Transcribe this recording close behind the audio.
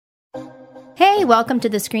Hey, welcome to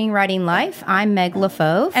The Screenwriting Life. I'm Meg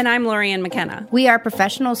LaFauve. And I'm Lorianne McKenna. We are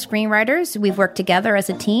professional screenwriters. We've worked together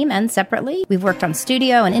as a team and separately. We've worked on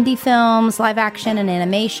studio and indie films, live action and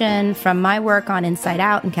animation, from my work on Inside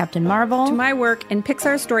Out and Captain Marvel to my work in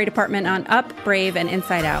Pixar's story department on Up, Brave, and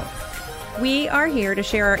Inside Out. We are here to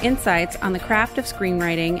share our insights on the craft of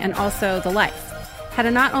screenwriting and also the life. How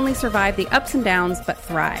to not only survive the ups and downs, but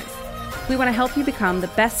thrive. We want to help you become the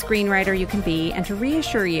best screenwriter you can be and to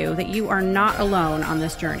reassure you that you are not alone on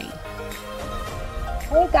this journey.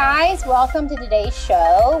 Hey guys, welcome to today's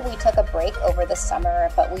show. We took a break over the summer,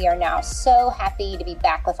 but we are now so happy to be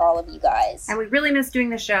back with all of you guys. And we really miss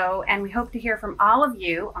doing the show, and we hope to hear from all of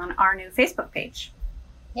you on our new Facebook page.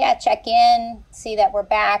 Yeah, check in, see that we're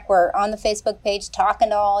back. We're on the Facebook page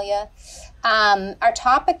talking to all you. Our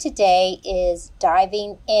topic today is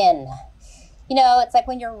diving in. You know, it's like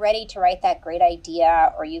when you're ready to write that great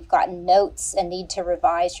idea or you've gotten notes and need to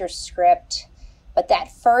revise your script, but that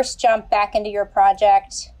first jump back into your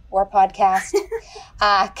project or podcast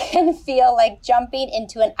can feel like jumping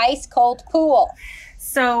into an ice-cold pool.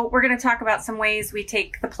 So we're going to talk about some ways we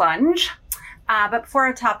take the plunge. But before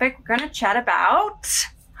our topic, we're going to chat about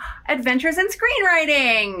adventures in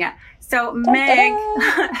screenwriting. So Meg,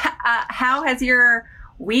 how has your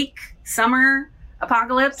week, summer,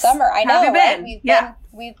 apocalypse? Summer, I know, have you been? Right?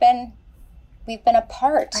 We've been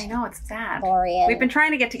apart. I know, it's sad. Lorianne. We've been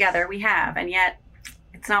trying to get together. We have, and yet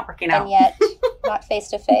it's not working out. And yet, not face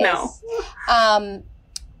to face. No.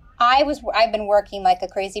 I've been working like a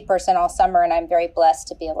crazy person all summer, and I'm very blessed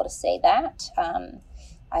to be able to say that.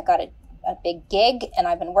 I got a big gig, and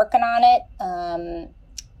I've been working on it.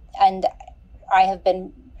 And I have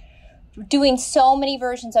been doing so many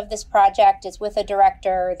versions of this project. It's with a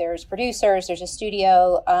director, there's producers, there's a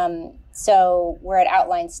studio. So we're at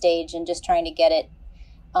outline stage and just trying to get it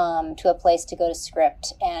to a place to go to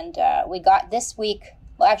script. And we got this week,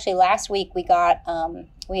 well, actually last week we got,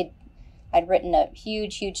 I'd written a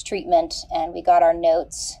huge treatment and we got our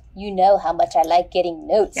notes. You know how much I like getting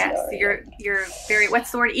notes. Yes, Lori. you're very,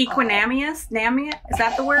 what's the word? Equanimous? Is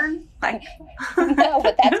that the word? Like no,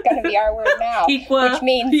 but that's going to be our word now. Which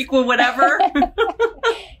means equal whatever.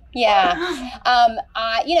 Yeah.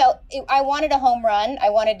 I wanted a home run. I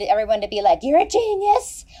wanted everyone to be like, you're a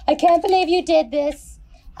genius. I can't believe you did this.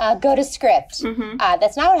 Go to script. Mm-hmm.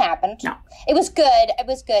 That's not what happened. No. It was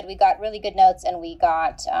good. We got really good notes and we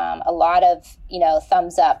got a lot of,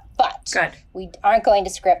 thumbs up. But good. We aren't going to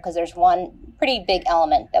script because there's one pretty big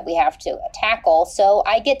element that we have to tackle. So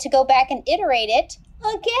I get to go back and iterate it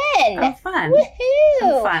again. Oh, fun. Woohoo.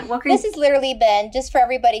 Oh, fun. This has literally been, just for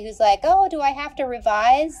everybody who's like, oh, do I have to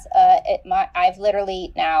revise? I've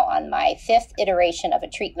literally now on my 5th iteration of a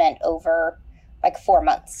treatment over like 4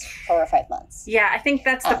 or 5 months. Yeah, I think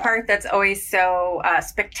that's the part that's always so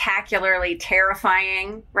spectacularly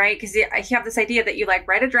terrifying, right? Because you have this idea that you like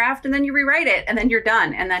write a draft and then you rewrite it and then you're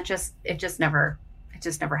done. And that it just never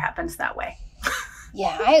happens that way.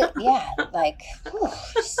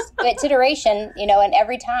 It's iteration, and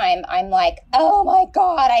every time I'm like, oh my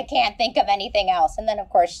God, I can't think of anything else. And then of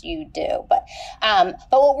course you do. But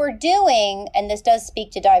what we're doing, and this does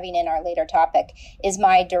speak to diving in our later topic, is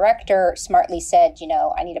my director smartly said,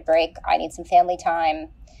 I need a break. I need some family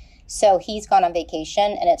time. So he's gone on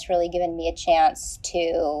vacation and it's really given me a chance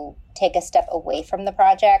to take a step away from the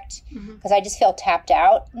project because I just feel tapped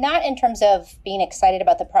out, not in terms of being excited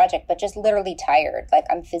about the project, but just literally tired. Like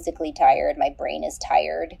I'm physically tired. My brain is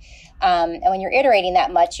tired. And when you're iterating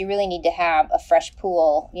that much, you really need to have a fresh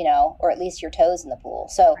pool, or at least your toes in the pool.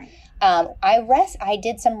 So I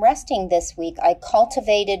did some resting this week. I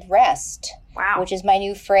cultivated rest. Wow. Which is my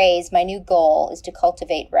new phrase. My new goal is to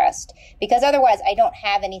cultivate rest because otherwise I don't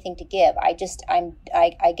have anything to give. I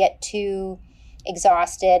get too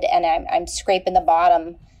exhausted and I'm scraping the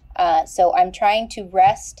bottom. So I'm trying to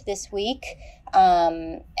rest this week.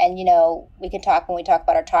 And we can talk when we talk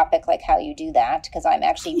about our topic, like how you do that, because I'm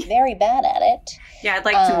actually very bad at it. Yeah, I'd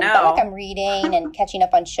like to know. But like I'm reading and catching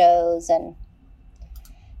up on shows and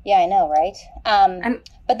yeah, I know, right?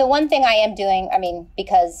 But the one thing I am doing,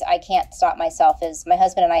 because I can't stop myself, is my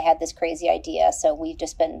husband and I had this crazy idea, so we've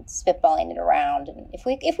just been spitballing it around. And if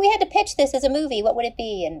we had to pitch this as a movie, what would it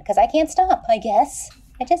be? And because I can't stop, I guess.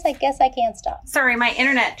 I guess I can't stop. Sorry, my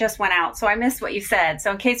internet just went out, so I missed what you said. So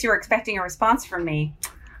in case you were expecting a response from me,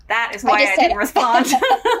 that is why I didn't respond.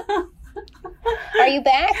 Are you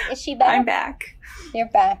back? Is she back? I'm back. You're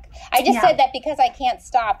back. I just said that because I can't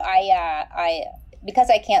stop.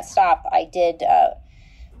 Because I can't stop, I did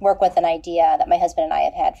work with an idea that my husband and I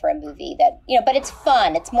have had for a movie that, but it's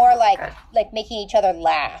fun. It's more like making each other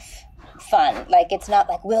laugh fun. Like, it's not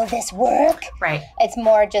like, will this work? Right. It's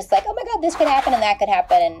more just like, oh my God, this could happen and that could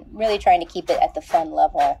happen, and really trying to keep it at the fun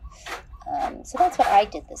level. So that's what I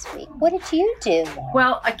did this week. What did you do, Laura?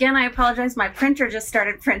 Well, again, I apologize. My printer just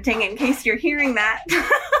started printing in case you're hearing that.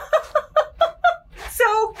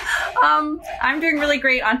 So I'm doing really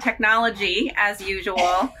great on technology as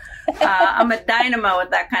usual. I'm a dynamo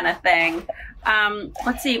with that kind of thing.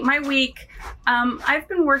 Let's see, my week, I've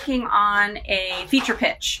been working on a feature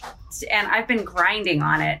pitch, and I've been grinding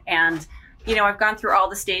on it. And, you know, I've gone through all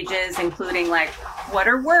the stages, including like, what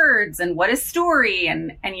are words and what is story?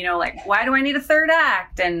 And, you know, like, why do I need a third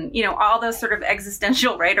act? And, you know, all those sort of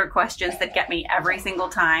existential writer questions that get me every single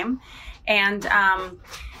time. And,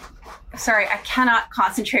 sorry, I cannot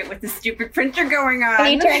concentrate with this stupid printer going on.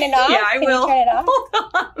 Can you turn it off? Yeah, I will. You turn it off?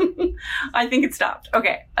 Hold on. I think it stopped.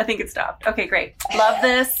 Okay, I think it stopped. Okay, great. Love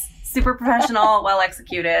this. Super professional, well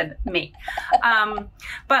executed. Me.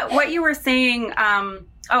 But what you were saying, I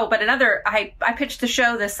pitched the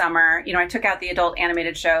show this summer. You know, I took out the adult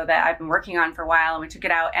animated show that I've been working on for a while, and we took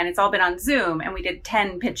it out, and it's all been on Zoom, and we did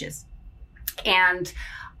 10 pitches. And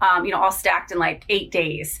you know, all stacked in like 8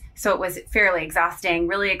 days. So it was fairly exhausting,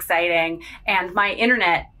 really exciting. And my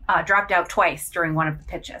internet dropped out twice during one of the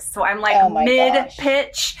pitches. So I'm like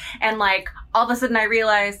mid-pitch, and like all of a sudden I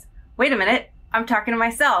realized, wait a minute, I'm talking to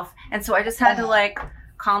myself. And so I just had to like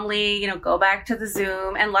calmly, you know, go back to the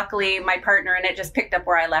Zoom. And luckily my partner in it just picked up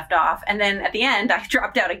where I left off. And then at the end I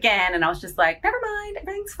dropped out again, and I was just like, never mind,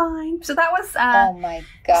 everything's fine. So that was, oh my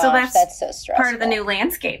gosh, so that's so stressful. Part of the new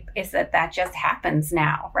landscape is that just happens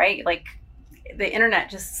now, right? Like the internet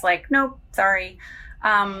just is like, nope, sorry.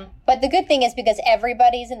 But the good thing is, because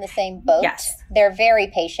everybody's in the same boat, yes, they're very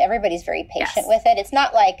patient. Everybody's very patient with it. It's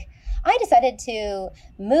not like, I decided to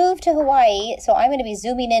move to Hawaii, so I'm going to be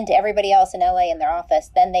zooming into everybody else in LA in their office.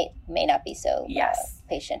 Then they may not be so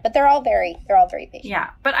patient, but they're all very patient. Yeah,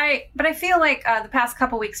 but I feel like the past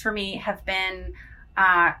couple weeks for me have been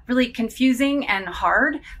really confusing and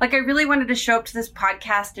hard. Like, I really wanted to show up to this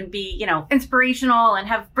podcast and be, you know, inspirational and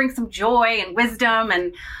bring some joy and wisdom.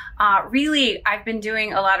 And really, I've been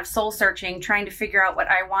doing a lot of soul searching, trying to figure out what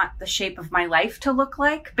I want the shape of my life to look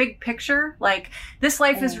like, big picture. Like, this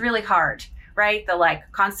life is really hard, right? The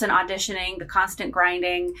like constant auditioning, the constant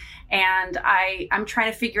grinding. And I'm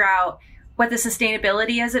trying to figure out what the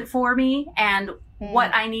sustainability is it for me, and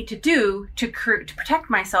what I need to do to protect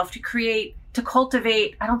myself, to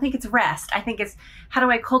cultivate. I don't think it's rest. I think it's, how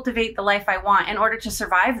do I cultivate the life I want in order to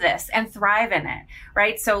survive this and thrive in it,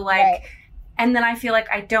 right? So like, and then I feel like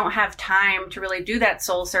I don't have time to really do that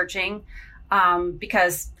soul searching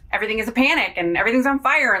because everything is a panic and everything's on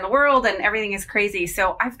fire in the world and everything is crazy.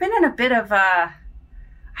 So I've been in a bit of a,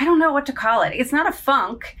 I don't know what to call it. It's not a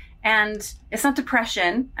funk, and it's not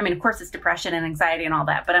depression. I mean, of course it's depression and anxiety and all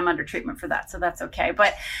that, but I'm under treatment for that, so that's okay.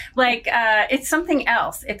 But like, it's something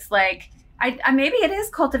else. It's like, I maybe it is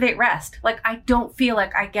cultivate rest. Like, I don't feel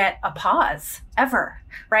like I get a pause ever,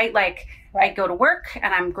 right? Like, I go to work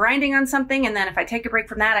and I'm grinding on something, and then if I take a break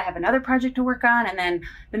from that, I have another project to work on. And then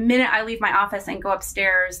the minute I leave my office and go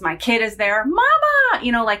upstairs, my kid is there, mama,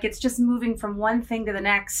 you know, like, it's just moving from one thing to the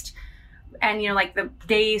next. And, you know, like, the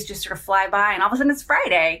days just sort of fly by, and all of a sudden it's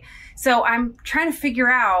Friday. So I'm trying to figure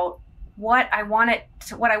out what I want it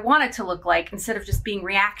to look like, instead of just being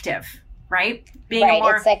reactive, right?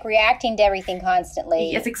 It's like reacting to everything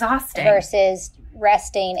constantly. It's exhausting. Versus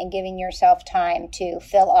resting and giving yourself time to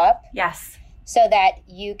fill up. Yes. So that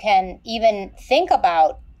you can even think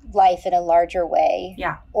about life in a larger way.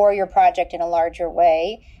 Yeah. Or your project in a larger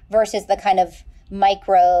way, versus the kind of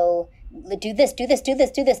micro, do this,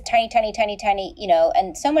 tiny, you know.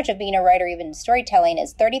 And so much of being a writer, even storytelling,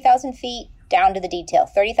 is 30,000 feet down to the detail,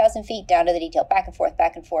 30,000 feet down to the detail, back and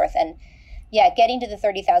forth. And yeah, getting to the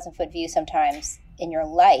 30,000 foot view sometimes in your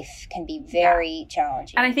life can be very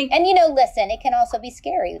challenging. And I think, and you know, listen, it can also be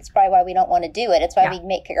scary. That's probably why we don't want to do it. It's why we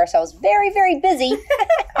make ourselves very, very busy.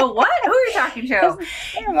 Oh, what? Who are you talking to?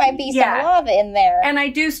 There might be some lava in there. And I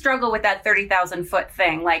do struggle with that 30,000 foot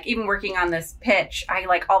thing. Like, even working on this pitch, I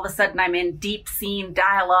like, all of a sudden I'm in deep scene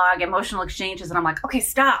dialogue, emotional exchanges, and I'm like, okay,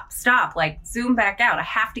 stop, like, zoom back out. I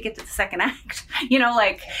have to get to the second act. You know,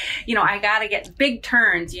 like, you know, I got to get big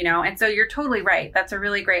turns, you know. And so you're totally right. That's a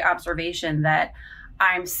really great observation, that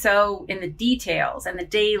I'm so in the details and the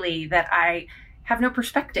daily that I have no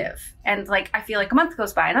perspective. And like, I feel like a month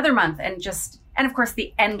goes by, another month, and of course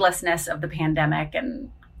the endlessness of the pandemic and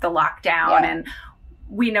the lockdown, and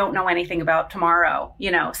we don't know anything about tomorrow, you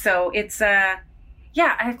know? So it's, I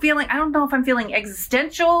feel like, I don't know if I'm feeling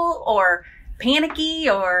existential or panicky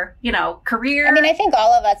or, career? I mean, I think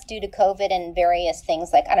all of us, due to COVID and various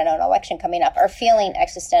things like, I don't know, an election coming up, are feeling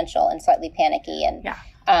existential and slightly panicky. And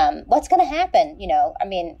what's going to happen?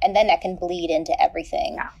 And then that can bleed into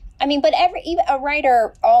everything. Yeah. I mean, but a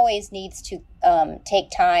writer always needs to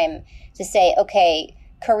take time to say, okay,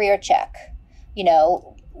 career check.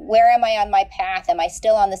 Where am I on my path? Am I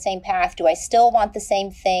still on the same path? Do I still want the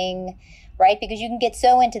same thing? Right? Because you can get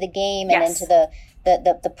so into the game and into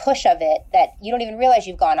the push of it that you don't even realize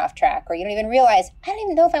you've gone off track, or you don't even realize, I don't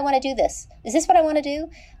even know if I want to do this. Is this what I want to do?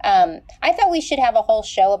 I thought we should have a whole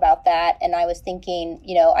show about that. And I was thinking,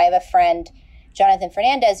 I have a friend, Jonathan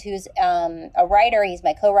Fernandez, who's a writer. He's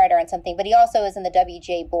my co-writer on something, but he also is in the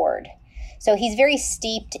WGA board. So he's very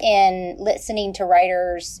steeped in listening to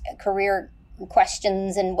writers' career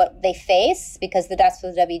questions and what they face, because that's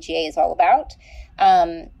what the WGA is all about.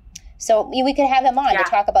 So we could have him on to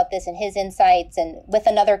talk about this and his insights, and with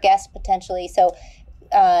another guest potentially. So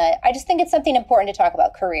I just think it's something important to talk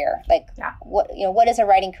about career. Like what is a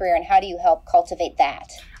writing career, and how do you help cultivate that?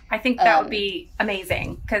 I think that would be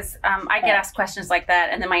amazing, because I get asked questions like that,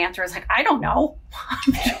 and then my answer is like, I don't know.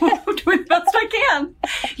 I'm doing the best I can.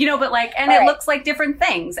 But it looks like different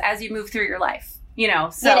things as you move through your life,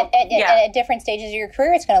 so. And at different stages of your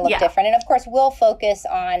career, it's going to look different. And of course, we'll focus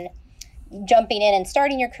on jumping in and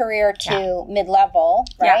starting your career to mid-level,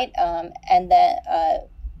 right? And then,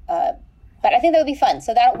 but I think that would be fun.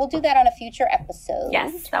 So we'll do that on a future episode.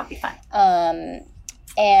 Yes, that would be fun.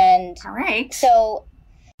 And all right. So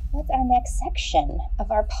what's our next section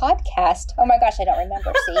of our podcast? Oh my gosh, I don't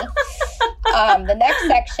remember. See, the next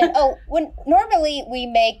section. Oh, normally we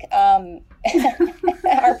make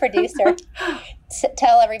our producer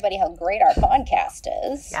tell everybody how great our podcast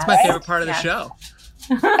is. It's my favorite part of the show.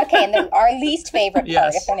 Okay, and then our least favorite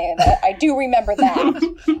part, if any, I do remember that.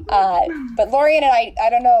 But Lorian and I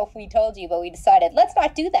don't know if we told you, but we decided let's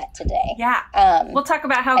not do that today. Yeah. We'll talk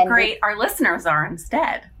about how great our listeners are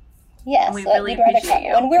instead. Yes, and we really appreciate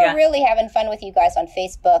you. And we're really having fun with you guys on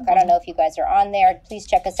Facebook. I don't know if you guys are on there. Please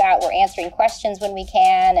check us out. We're answering questions when we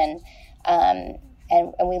can,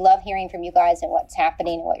 and we love hearing from you guys and what's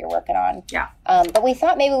happening and what you're working on. Yeah. But we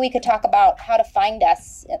thought maybe we could talk about how to find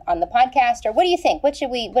us on the podcast, or what do you think? What should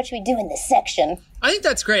we do in this section? I think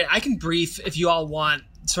that's great. I can brief, if you all want,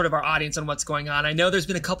 sort of our audience on what's going on. I know there's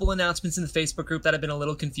been a couple announcements in the Facebook group that have been a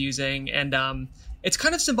little confusing, and it's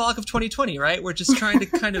kind of symbolic of 2020, right? We're just trying to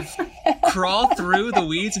kind of crawl through the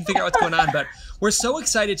weeds and figure out what's going on. But we're so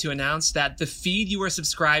excited to announce that the feed you were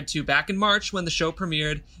subscribed to back in March when the show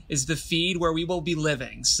premiered is the feed where we will be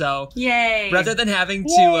living. So rather than having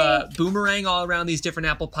to boomerang all around these different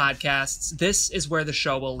Apple podcasts, this is where the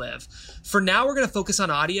show will live. For now, we're going to focus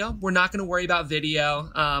on audio. We're not going to worry about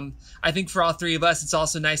video. I think for all three of us, it's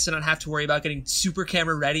also nice to not have to worry about getting super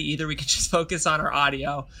camera ready either. We can just focus on our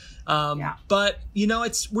audio. But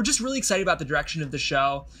we're just really excited about the direction of the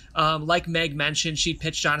show. Like Meg mentioned, she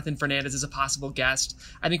pitched Jonathan Fernandez as a possible guest.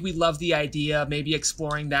 I think we love the idea of maybe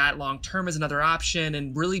exploring that long term as another option,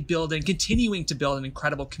 and really continuing to build an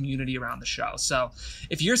incredible community around the show. So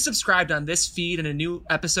if you're subscribed on this feed and a new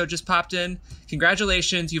episode just popped in,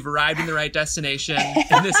 congratulations, you've arrived in the right destination,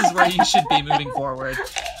 and this is where you should be moving forward.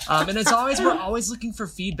 And as always, we're always looking for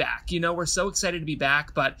feedback. We're so excited to be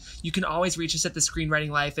back, but you can always reach us at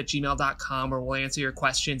thescreenwritinglife@gmail.com, where we'll answer your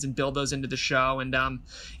questions and build those into the show. And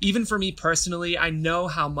even for me personally, I know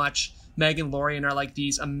how much Meg and Lorian are like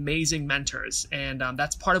these amazing mentors, and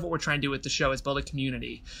that's part of what we're trying to do with the show, is build a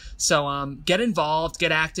community. So get involved,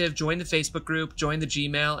 get active, join the Facebook group, join the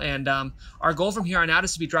Gmail, and our goal from here on out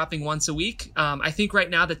is to be dropping once a week. I think right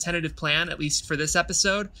now the tentative plan, at least for this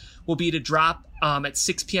episode, will be to drop at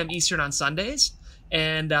 6 p.m. Eastern on Sundays,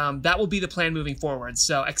 and that will be the plan moving forward.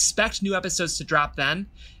 So expect new episodes to drop then,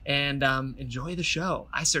 and enjoy the show.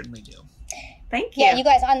 I certainly do. Thank you. Yeah, you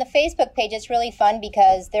guys, on the Facebook page, it's really fun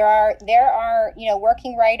because there are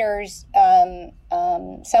working writers,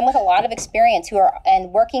 some with a lot of experience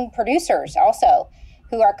and working producers also,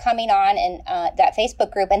 who are coming on in that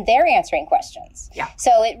Facebook group, and they're answering questions. Yeah.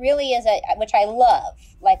 So it really is which I love.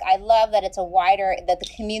 Like, I love that it's that the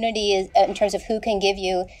community is, in terms of who can give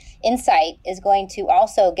you insight, is going to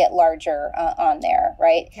also get larger on there,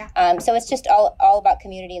 right? Yeah. So it's just all about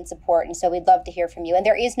community and support, and so we'd love to hear from you. And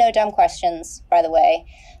there is no dumb questions, by the way.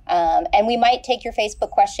 And we might take your Facebook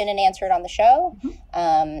question and answer it on the show,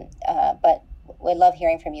 but we'd love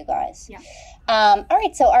hearing from you guys. Yeah. All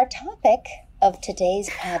right, so our topic of today's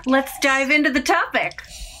podcast. Let's dive into the topic.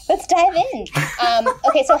 Let's dive in.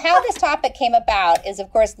 Okay, so how this topic came about is,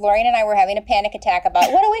 of course, Lorian and I were having a panic attack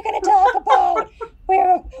about what are we going to talk about?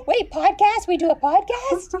 podcast? We do a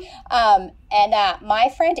podcast? And my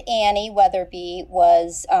friend Annie Weatherby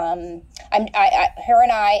was, her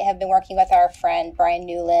and I have been working with our friend Brian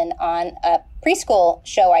Newland on a preschool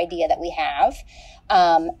show idea that we have.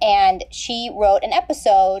 And she wrote an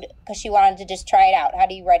episode because she wanted to just try it out. How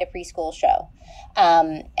do you write a preschool show?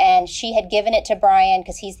 And she had given it to Brian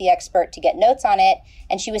because he's the expert to get notes on it.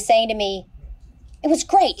 And she was saying to me, it was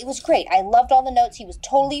great. It was great. I loved all the notes. He was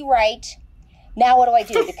totally right. Now what do I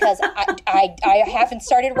do? Because I haven't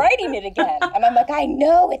started writing it again. And I'm like, I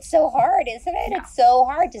know, it's so hard, isn't it? It's so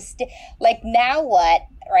hard to now what,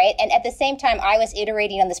 right? And at the same time, I was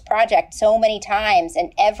iterating on this project so many times,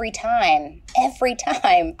 and every time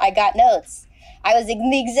I got notes. I was in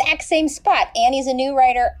the exact same spot. Annie's a new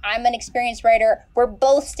writer. I'm an experienced writer. We're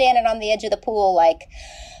both standing on the edge of the pool like,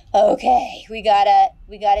 okay, we gotta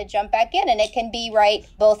jump back in. And it can be right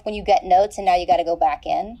both when you get notes and now you got to go back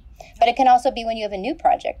in. But it can also be when you have a new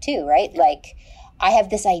project too, right? Like, I have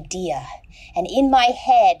this idea, and in my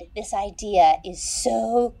head, this idea is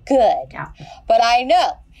so good. Yeah. But I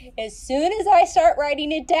know as soon as I start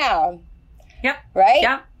writing it down, right?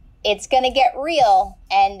 Yep. It's going to get real,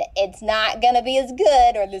 and it's not going to be as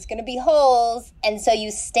good, or there's going to be holes. And so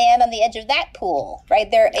you stand on the edge of that pool,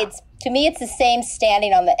 right? To me, it's the same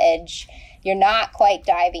standing on the edge. You're not quite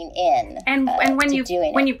diving in. And when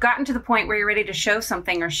you've gotten to the point where you're ready to show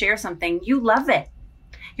something or share something, you love it.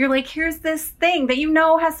 You're like, here's this thing that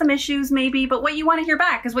has some issues maybe, but what you want to hear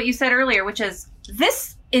back is what you said earlier, which is,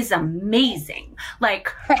 this is amazing. Like,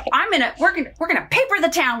 right. We're gonna paper the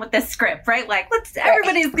town with this script, right? Like,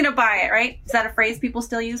 everybody's gonna buy it, right? Is that a phrase people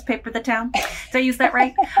still use? Paper the town? Did I use that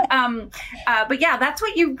right? But yeah, that's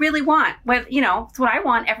what you really want. It's what I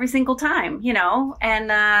want every single time, and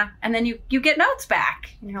then you get notes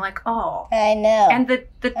back and you're like, oh, I know. And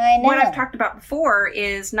what I've talked about before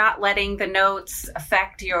is not letting the notes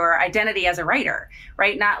affect your identity as a writer,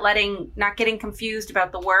 right? Not getting confused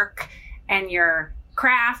about the work and your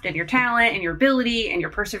craft and your talent and your ability and your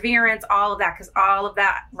perseverance, all of that, because all of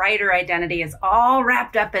that writer identity is all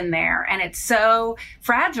wrapped up in there, and it's so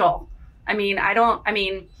fragile. I'm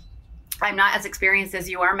not as experienced as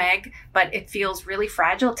you are, Meg, but it feels really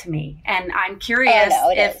fragile to me. And I'm curious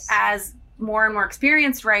if, as more and more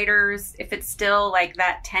experienced writers, if it's still like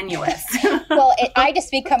that tenuous. Well, I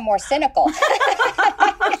just become more cynical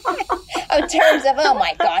in terms of, oh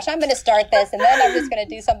my gosh, I'm going to start this, and then I'm just going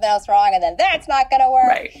to do something else wrong, and then that's not going to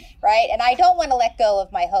work, right? And I don't want to let go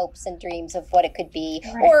of my hopes and dreams of what it could be,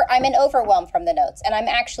 or I'm overwhelmed from the notes, and I'm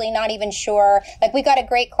actually not even sure. Like, we got a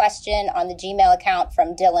great question on the Gmail account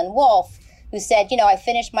from Dylan Wolf, who said, I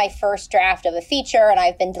finished my first draft of a feature and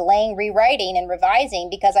I've been delaying rewriting and revising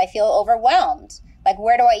because I feel overwhelmed. Like,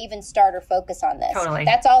 where do I even start or focus on this? Totally.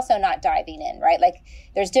 That's also not diving in, right? Like,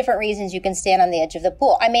 there's different reasons you can stand on the edge of the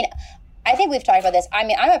pool. I think we've talked about this.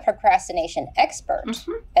 I'm a procrastination expert.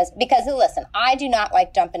 Because listen, I do not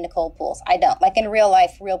like jumping into cold pools. I don't. Like, in real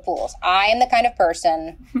life, real pools. I am the kind of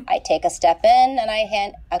person, I take a step in and I've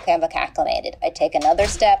acclimated. I take another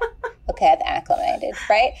step, okay, I've acclimated,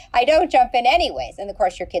 right? I don't jump in anyways. And of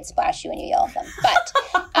course, your kids splash you and you yell at them. But,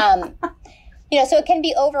 so it can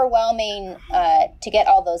be overwhelming to get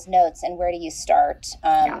all those notes, and where do you start?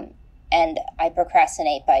 And I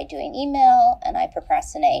procrastinate by doing email, and I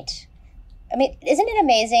procrastinate. Isn't it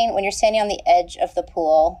amazing when you're standing on the edge of the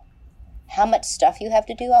pool, how much stuff you have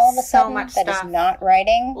to do all of a sudden that is not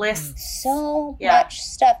writing? Lists. So much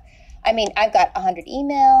stuff. I've got 100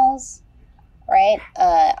 emails, right?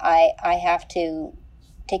 I have to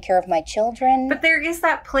take care of my children. But there is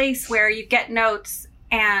that place where you get notes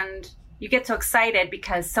and you get so excited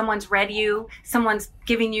because someone's read you, someone's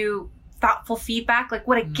giving you thoughtful feedback. Like,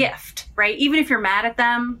 what a gift, right? Even if you're mad at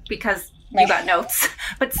them because you got notes,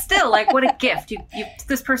 but still, like, what a gift.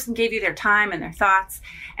 This person gave you their time and their thoughts,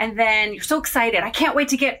 and then you're so excited. I can't wait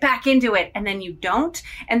to get back into it. And then you don't.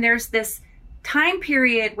 And there's this time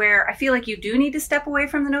period where I feel like you do need to step away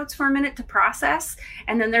from the notes for a minute to process.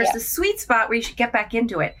 And then there's this sweet spot where you should get back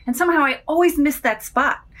into it. And somehow I always miss that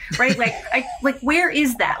spot, right? Like, where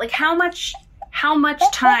is that? Like, how much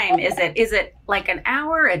time is it? Is it like an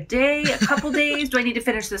hour, a day, a couple days? Do I need to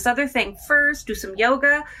finish this other thing first? Do some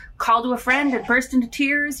yoga, call to a friend and burst into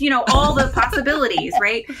tears? All the possibilities,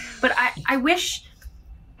 right? But I wish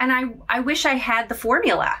I had the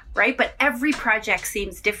formula, right? But every project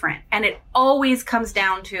seems different. And it always comes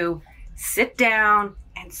down to sit down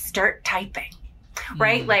and start typing,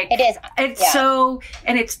 right? Like, it is. It's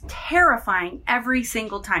and it's terrifying every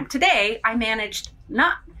single time. Today, I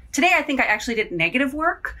think I actually did negative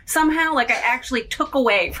work somehow. Like, I actually took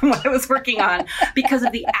away from what I was working on because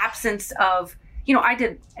of the absence of, I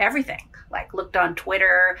did everything. like looked on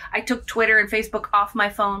Twitter. I took Twitter and Facebook off my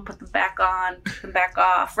phone, put them back on, put them back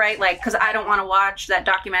off, right? Like, because I don't want to watch that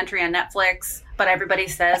documentary on Netflix, but everybody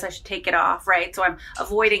says I should take it off, right? So I'm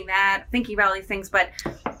avoiding that, thinking about all these things. But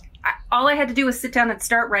all I had to do was sit down and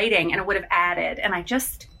start writing, and it would have added. And I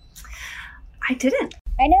didn't.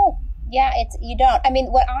 I know. Yeah, you don't. I mean,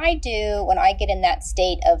 what I do when I get in that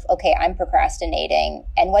state of, okay, I'm procrastinating,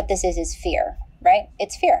 and what this is fear, right?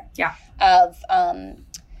 It's fear. Yeah. Of,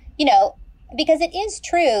 because it is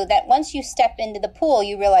true that once you step into the pool,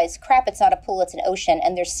 you realize, crap, it's not a pool, it's an ocean,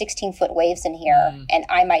 and there's 16-foot waves in here, and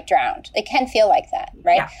I might drown. It can feel like that,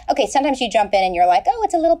 right? Yeah. Okay, sometimes you jump in and you're like, oh,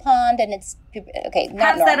 it's a little pond, and it's, okay,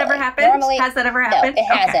 not normally. Has that ever happened? Normally, has that ever happened? No, it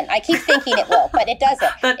hasn't. I keep thinking it will, but it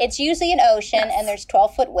doesn't. It's usually an ocean, and there's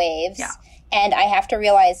 12-foot waves. Yeah. And I have to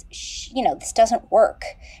realize, this doesn't work,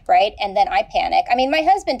 right? And then I panic. I mean, my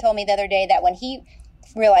husband told me the other day that when he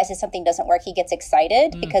realizes something doesn't work, he gets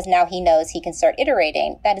excited because now he knows he can start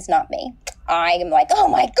iterating. That is not me. I am like, oh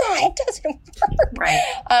my God, it doesn't work.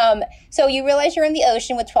 Right. So you realize you're in the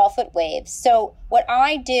ocean with 12-foot waves. So what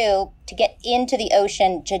I do to get into the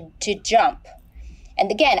ocean to jump,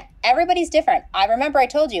 and again, everybody's different. I remember I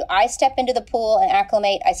told you, I step into the pool and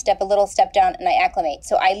acclimate. I step down and I acclimate.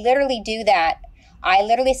 So I literally do that. I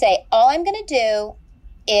literally say, all I'm going to do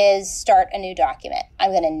is start a new document.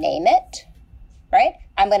 I'm going to name it, right?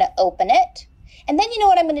 I'm going to open it. And then you know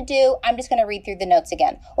what I'm going to do? I'm just going to read through the notes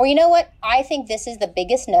again. Or you know what? I think this is the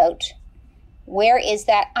biggest note. Where is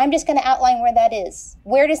that? I'm just going to outline where that is.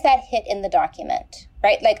 Where does that hit in the document,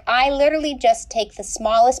 right? Like I literally just take the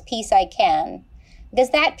smallest piece I can,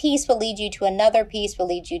 because that piece will lead you to another piece, will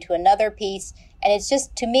lead you to another piece. And it's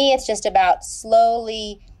just, to me, it's just about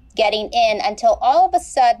slowly getting in until all of a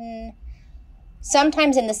sudden,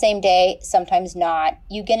 sometimes in the same day, sometimes not,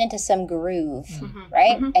 you get into some groove,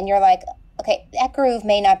 right? And you're like, okay, that groove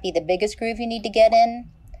may not be the biggest groove you need to get in,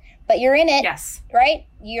 but you're in it, yes, right?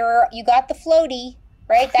 You got the floaty,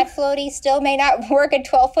 right? That floaty still may not work at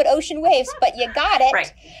 12-foot ocean waves, but you got it.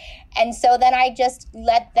 Right. And so then I just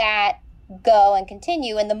let that go and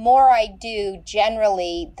continue. And the more I do,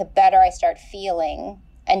 generally, the better I start feeling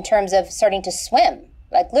in terms of starting to swim.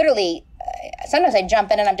 Like literally, sometimes I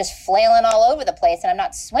jump in and I'm just flailing all over the place and I'm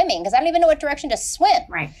not swimming because I don't even know what direction to swim.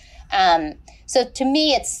 Right. So to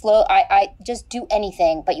me, it's slow. I just do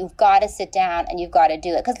anything, but you've got to sit down and you've got to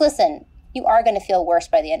do it. Because listen, you are going to feel worse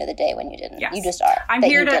by the end of the day when you didn't. Yes. You just are. I'm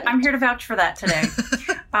here to vouch for that today.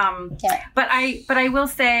 Yeah. But I will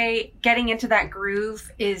say, getting into that groove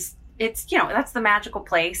it's that's the magical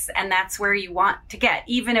place, and that's where you want to get,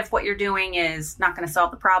 even if what you're doing is not going to solve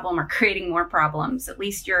the problem or creating more problems. At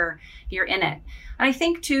least you're in it. And I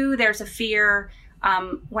think too, there's a fear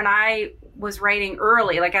when I was writing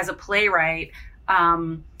early, like as a playwright,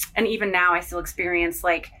 and even now I still experience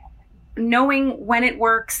like knowing when it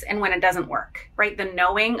works and when it doesn't work, right? The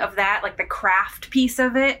knowing of that, like the craft piece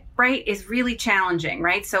of it, right, is really challenging,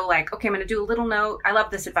 right? So like, okay, I'm going to do a little note. I love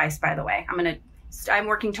this advice, by the way. I'm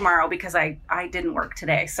working tomorrow because I didn't work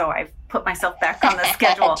today. So I've put myself back on the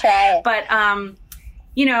schedule. Try it. But,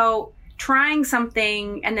 trying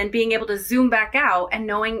something and then being able to zoom back out and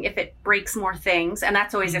knowing if it breaks more things. And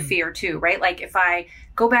that's always a fear too, right? Like if I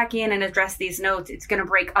go back in and address these notes, it's going to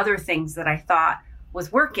break other things that I thought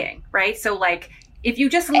was working, right? So like if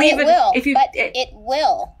you just leave it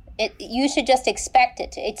will. You should just expect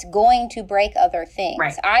it to. It's going to break other things.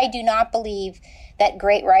 Right. I do not believe that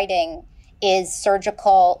great writing is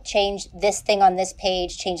surgical, change this thing on this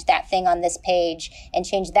page, change that thing on this page, and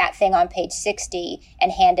change that thing on page 60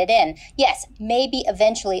 and hand it in. Yes, maybe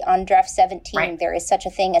eventually on draft 17 there is such a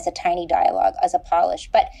thing as a tiny dialogue, as a polish,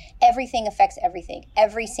 but everything affects everything.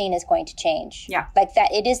 Every scene is going to change. Yeah. Like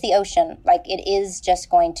that, it is the ocean. Like it is just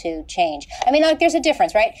going to change. I mean, like there's a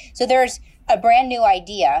difference, right? So there's a brand new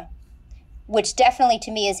idea, which definitely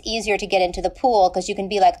to me is easier to get into the pool because you can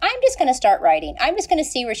be like, I'm just going to start writing. I'm just going to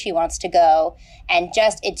see where she wants to go. And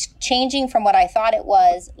just it's changing from what I thought it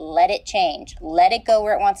was. Let it change. Let it go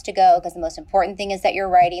where it wants to go because the most important thing is that you're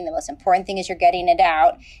writing. The most important thing is you're getting it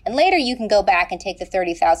out. And later you can go back and take the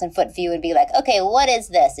 30,000 foot view and be like, okay, what is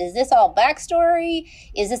this? Is this all backstory?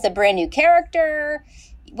 Is this a brand new character?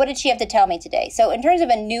 What did she have to tell me today? So in terms of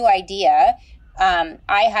a new idea,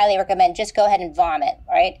 I highly recommend just go ahead and vomit,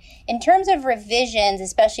 right? In terms of revisions,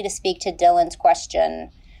 especially to speak to Dylan's question,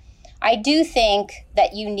 I do think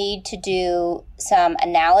that you need to do some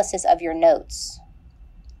analysis of your notes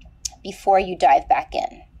before you dive back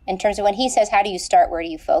in. In terms of when he says, how do you start, where do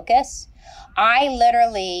you focus? I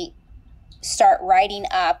literally start writing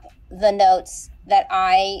up the notes that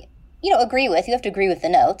I agree with. You have to agree with the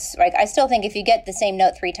notes, right? I still think if you get the same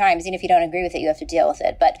note 3 times, even if you don't agree with it, you have to deal with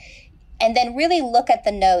it. But And then really look at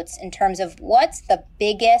the notes in terms of what's the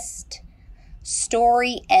biggest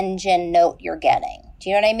story engine note you're getting. Do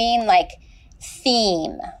you know what I mean? Like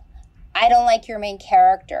theme. I don't like your main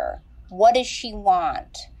character. What does she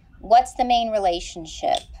want? What's the main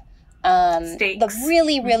relationship? The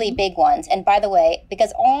really, really big ones. And by the way,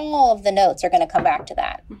 because all of the notes are going to come back to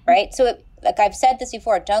that, right? So like I've said this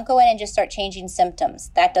before, don't go in and just start changing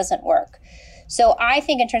symptoms. That doesn't work. So I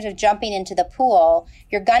think in terms of jumping into the pool,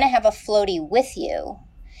 you're going to have a floaty with you.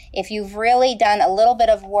 If you've really done a little bit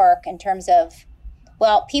of work in terms of,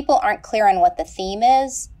 well, people aren't clear on what the theme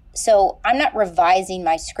is. So I'm not revising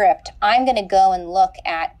my script. I'm going to go and look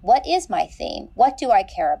at what is my theme? What do I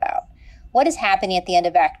care about? What is happening at the end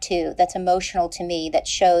of Act 2 that's emotional to me, that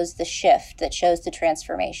shows the shift, that shows the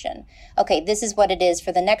transformation? Okay, this is what it is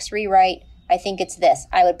for the next rewrite. I think it's this.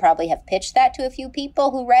 I would probably have pitched that to a few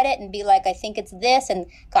people who read it and be like, I think it's this, and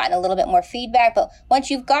gotten a little bit more feedback. But once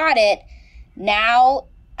you've got it, now,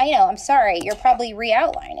 I'm sorry, you're probably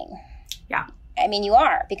re-outlining. Yeah. I mean, you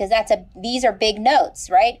are, because these are big notes,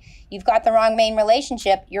 right? You've got the wrong main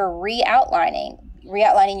relationship. You're re-outlining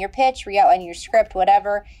your pitch, re-outlining your script,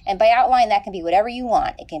 whatever. And by outline, that can be whatever you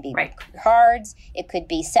want. It can be cards. It could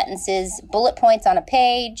be sentences, bullet points on a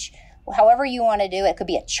page, however you want to do it. It could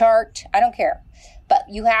be a chart. I don't care. But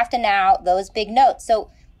you have to now, those big notes. So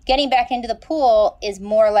getting back into the pool is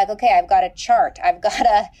more like, okay, I've got a chart. I've got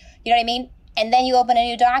a, you know what I mean? And then you open a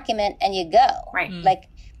new document and you go. Right. Like,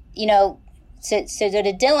 So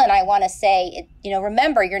to Dylan, I want to say,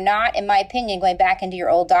 remember, you're not, in my opinion, going back into your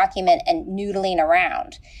old document and noodling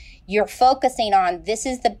around. You're focusing on, this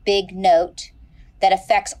is the big note that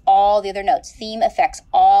affects all the other notes. Theme affects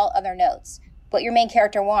all other notes. What your main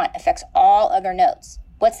character want affects all other notes.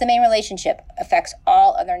 What's the main relationship affects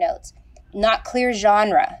all other notes. Not clear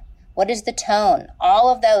genre. What is the tone? All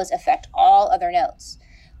of those affect all other notes.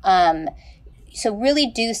 So really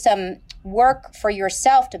do some work for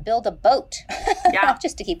yourself to build a boat. Yeah.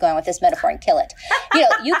 Just to keep going with this metaphor and kill it.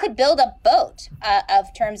 You could build a boat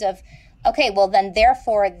of terms of, okay, well then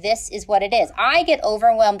therefore this is what it is. I get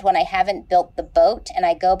overwhelmed when I haven't built the boat and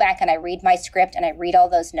I go back and I read my script and I read all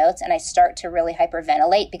those notes and I start to really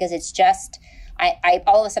hyperventilate because it's just, I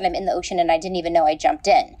all of a sudden I'm in the ocean and I didn't even know I jumped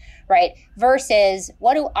in, right? Versus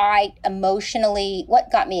what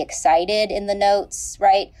got me excited in the notes,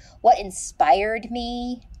 right? What inspired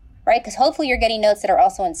me? Right? Because hopefully you're getting notes that are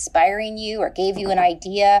also inspiring you or gave you an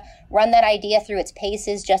idea. Run that idea through its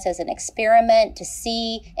paces just as an experiment to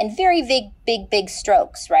see in very big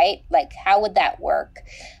strokes, right? Like, how would that work?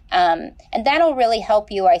 And that'll really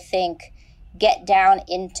help you, I think, get down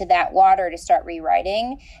into that water to start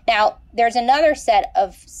rewriting. Now, there's another set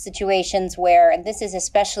of situations where, and this is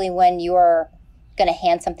especially when you're going to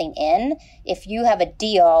hand something in, if you have a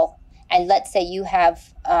deal and let's say you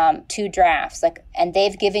have 2 drafts, and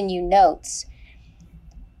they've given you notes,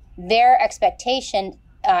 their expectation,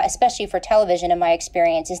 especially for television in my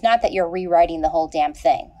experience, is not that you're rewriting the whole damn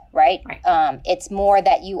thing, right? It's more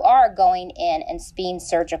that you are going in and being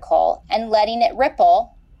surgical and letting it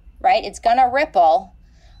ripple, right? It's going to ripple.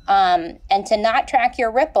 And to not track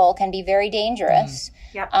your ripple can be very dangerous.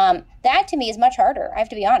 Yep. That to me is much harder. I have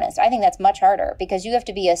to be honest. I think that's much harder because you have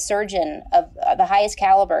to be a surgeon of the highest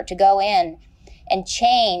caliber to go in and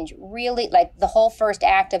change really like the whole first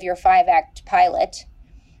act of your 5-act pilot,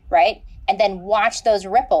 right? And then watch those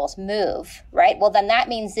ripples move, right? Well, then that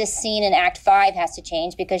means this scene in Act 5 has to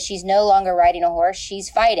change because she's no longer riding a horse, she's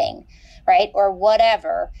fighting, right? Or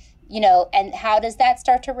whatever. And how does that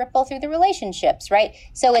start to ripple through the relationships, right?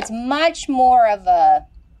 So it's much more of a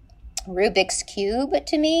Rubik's Cube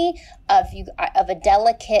to me of a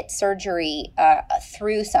delicate surgery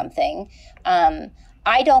through something.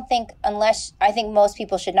 I think most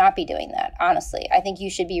people should not be doing that, honestly. I think you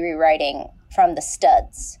should be rewriting from the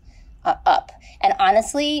studs up. And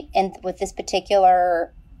honestly, with this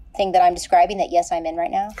particular thing that I'm describing that, yes, I'm in right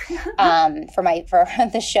now, for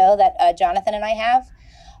the show that Jonathan and I have,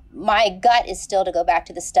 my gut is still to go back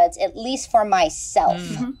to the studs, at least for myself.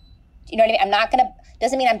 Mm-hmm. You know what I mean?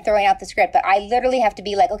 Doesn't mean I'm throwing out the script, but I literally have to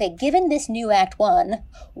be like, okay, given this new Act 1,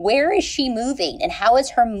 where is she moving? And how is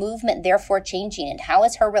her movement therefore changing? And how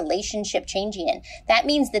is her relationship changing? And that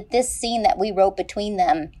means that this scene that we wrote between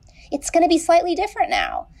them, it's going to be slightly different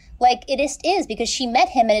now. Like it is because she met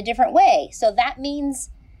him in a different way. So that means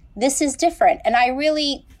this is different. And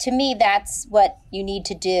to me, that's what you need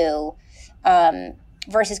to do.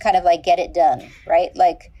 Versus kind of like get it done, right?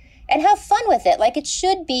 Like, and have fun with it. Like it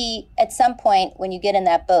should be at some point when you get in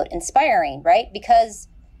that boat inspiring, right? Because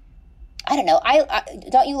I don't know. I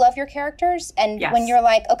don't you love your characters? And Yes. when you're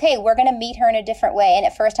like, okay, we're going to meet her in a different way. And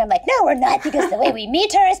at first I'm like, no, we're not, because the way we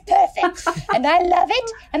meet her is perfect. And I love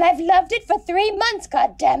it. And I've loved it for 3 months,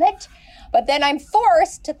 God damn it. But then I'm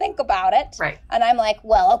forced to think about it. Right. And I'm like,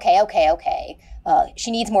 well, okay. She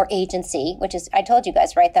needs more agency, which is, I told you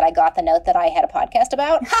guys, right, that I got the note that I had a podcast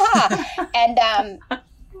about. And,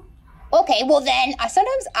 okay, well then,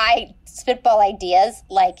 sometimes I spitball ideas.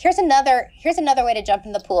 Like, here's another way to jump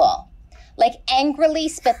in the pool. Like, angrily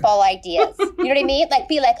spitball ideas. You know what I mean? Like,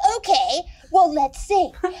 be like, okay, well, let's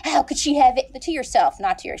see. How could she have it to yourself,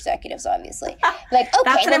 not to your executives, obviously? Like, okay,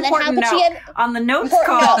 That's an well, then how important could she note. have... On the notes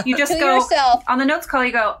Important call, note. you just To go, yourself. on the notes call,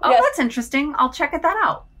 you go, oh, Yes. that's interesting. I'll check that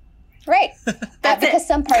out. Right. That's Because it.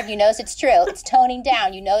 some part of you knows it's true. It's toning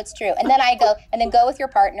down. You know it's true. And then go with your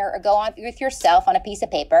partner or go on with yourself on a piece of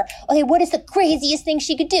paper. Okay, what is the craziest thing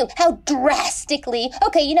she could do? How drastically?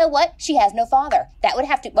 Okay, you know what? She has no father. That would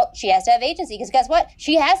have to, she has to have agency, because guess what?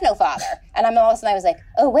 She has no father. And all of a sudden I was like,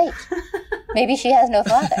 oh, wait, maybe she has no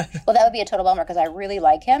father. Well, that would be a total bummer, because I really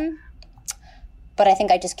like him, but I think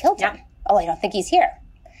I just killed him. Yep. Oh, I don't think he's here.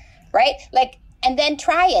 Right? Like, and then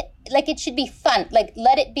try it. Like, it should be fun. Like,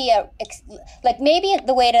 let it be maybe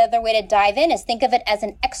the other way to dive in is think of it as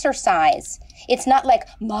an exercise. It's not like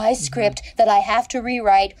my script that I have to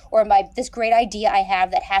rewrite, or this great idea I have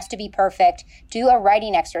that has to be perfect. Do a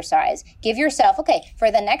writing exercise. Give yourself, okay, for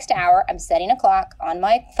the next hour, I'm setting a clock on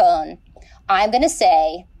my phone. I'm going to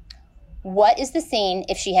say, what is the scene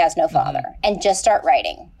if she has no father? And just start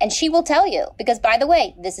writing. And she will tell you, because, by the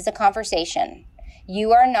way, this is a conversation.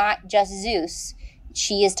 You are not just Zeus.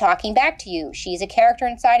 She is talking back to you. She's a character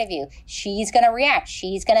inside of you. She's going to react.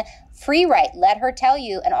 She's going to free write. Let her tell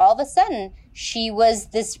you. And all of a sudden, she was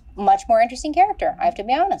this much more interesting character. I have to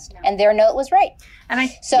be honest. And their note was right. And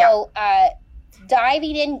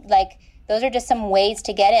diving in, like, those are just some ways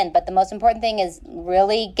to get in. But the most important thing is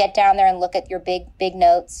really get down there and look at your big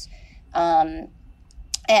notes, and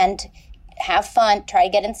have fun. Try to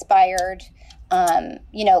get inspired.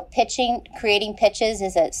 Creating pitches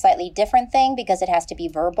is a slightly different thing, because it has to be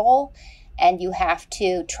verbal and you have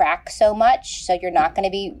to track so much. So you're not going to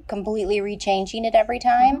be completely rechanging it every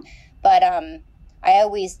time. Mm-hmm. But I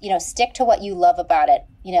always, stick to what you love about it.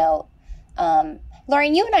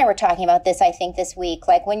 Lauren, you and I were talking about this, I think, this week.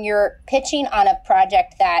 Like, when you're pitching on a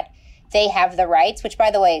project that they have the rights, which,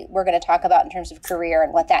 by the way, we're going to talk about in terms of career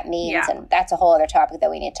and what that means. Yeah. And that's a whole other topic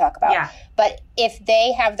that we need to talk about. Yeah. But if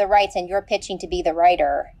they have the rights and you're pitching to be the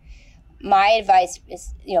writer, my advice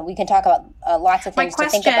is, we can talk about lots of things to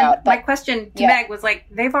think about. But my question to Meg was like,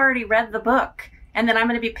 they've already read the book, and then I'm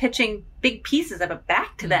going to be pitching big pieces of it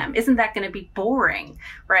back to them. Isn't that going to be boring,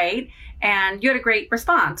 right? And you had a great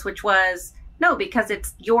response, which was, no, because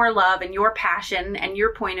it's your love and your passion and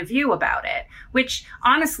your point of view about it, which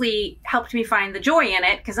honestly helped me find the joy in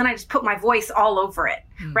it, because then I just put my voice all over it,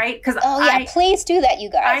 right? Because please do that,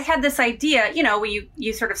 you guys. I had this idea, where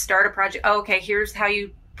you sort of start a project. Oh, okay, here's how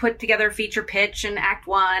you put together a feature pitch and act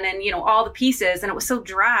one and, all the pieces. And it was so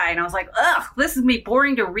dry. And I was like, ugh, this is me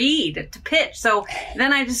boring to read, to pitch. So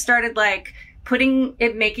then I just started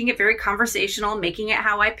making it very conversational, making it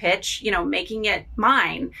how I pitch, making it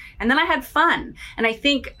mine. And then I had fun. And I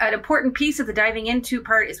think an important piece of the diving into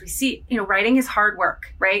part is we see, writing is hard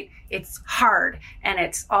work, right? It's hard and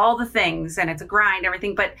it's all the things and it's a grind,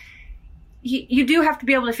 everything. But you do have to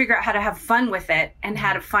be able to figure out how to have fun with it and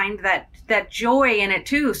how to find that joy in it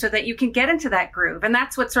too, so that you can get into that groove. And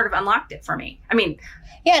that's what sort of unlocked it for me. I mean,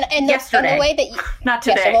 yesterday. The way that not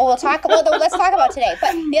today. Yes, let's talk about today.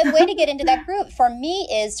 But the other way to get into that groove for me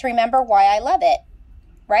is to remember why I love it,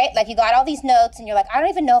 right? Like, you got all these notes and you're like, I don't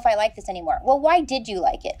even know if I like this anymore. Well, why did you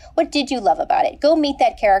like it? What did you love about it? Go meet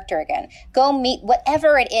that character again. Go meet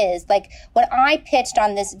whatever it is. Like, when I pitched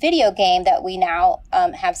on this video game that we now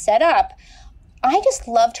have set up, I just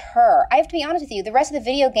loved her. I have to be honest with you. The rest of the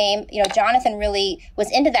video game, Jonathan really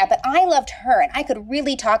was into that, but I loved her, and I could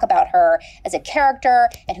really talk about her as a character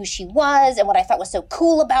and who she was and what I thought was so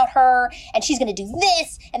cool about her. And she's going to do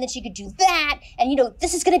this, and then she could do that, and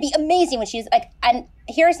this is going to be amazing when she's like. And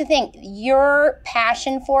here's the thing: your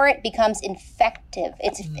passion for it becomes infective.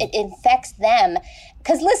 It infects them.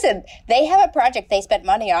 Because listen, they have a project they spent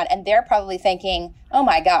money on, and they're probably thinking, "Oh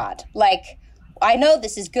my God, like." I know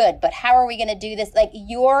this is good, but how are we going to do this? Like,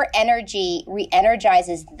 your energy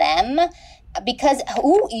re-energizes them, because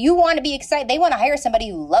you want to be excited. They want to hire somebody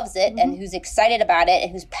who loves it and who's excited about it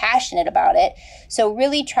and who's passionate about it. So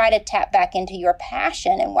really try to tap back into your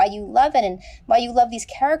passion and why you love it and why you love these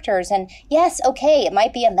characters. And yes, okay, it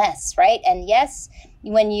might be a mess, right? And yes,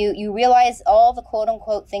 when you realize all the quote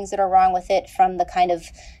unquote things that are wrong with it from the kind of,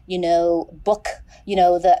 book,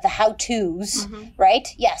 the how-tos, right?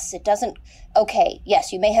 Yes, it doesn't, okay,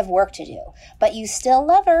 yes, you may have work to do, but you still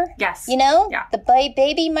love her. Yes. Yeah. The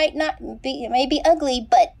baby may be ugly,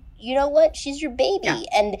 but you know what? She's your baby. Yeah.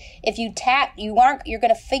 And if you tap, you're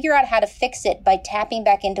going to figure out how to fix it by tapping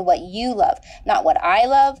back into what you love, not what I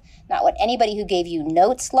love, not what anybody who gave you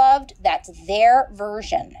notes loved. That's their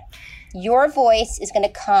version. Your voice is going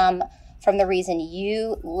to come from the reason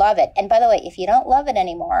you love it. And by the way, if you don't love it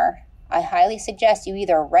anymore, I highly suggest you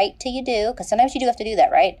either write till you do, because sometimes you do have to do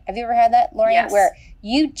that, right? Have you ever had that, Lorian? Yes. Where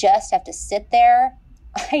you just have to sit there.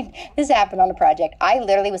 This happened on a project. I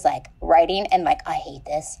literally was like writing and like, I hate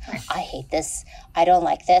this. I don't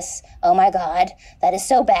like this. Oh my God, that is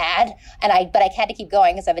so bad. But I had to keep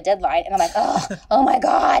going because I have a deadline. And I'm like, oh my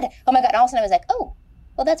God. And all of a sudden I was like, oh,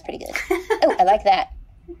 well, that's pretty good. Oh, I like that.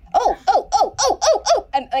 Oh.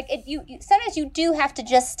 And like you sometimes you do have to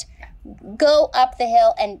just go up the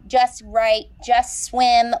hill and just write, just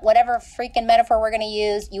swim, whatever freaking metaphor we're going to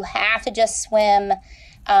use. You have to just swim.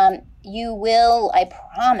 You will, I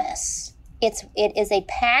promise. It is a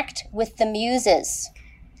pact with the muses.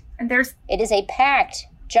 And it is a pact.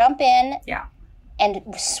 Jump in and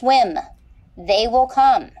swim. They will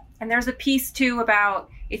come. And there's a piece too about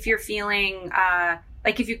if you're feeling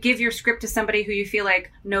like if you give your script to somebody who you feel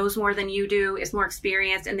like knows more than you do, is more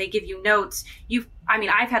experienced, and they give you notes,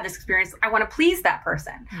 I've had this experience. I want to please that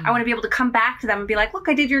person. I want to be able to come back to them and be like, look,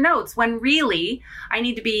 I did your notes. When really I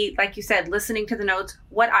need to be, like you said, listening to the notes,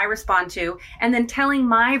 what I respond to, and then telling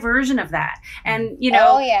my version of that. And,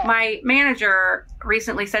 my manager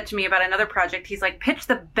recently said to me about another project, he's like, pitch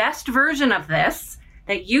the best version of this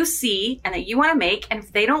that you see and that you want to make. And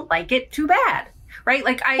if they don't like it, too bad. Right?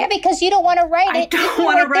 Because you don't want to write it. I don't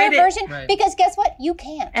want to write it. Version, right. Because guess what? You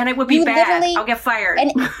can't. And it would be bad. I'll get fired.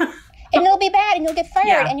 And it'll be bad and you'll get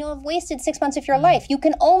fired and you'll have wasted 6 months of your life. You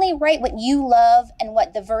can only write what you love and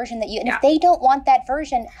what the version that you, and if they don't want that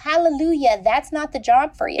version, hallelujah, that's not the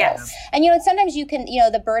job for you. Yes. And sometimes you can,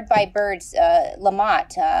 the Bird by Birds,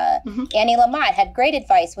 Lamott, Annie Lamott had great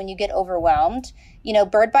advice when you get overwhelmed.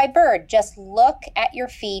 Bird by bird, just look at your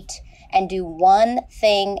feet and do one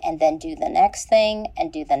thing and then do the next thing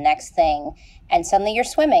and do the next thing. And suddenly you're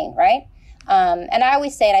swimming, right? And I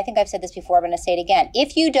always say, and I think I've said this before, I'm going to say it again.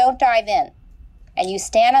 If you don't dive in and you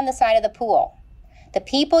stand on the side of the pool, the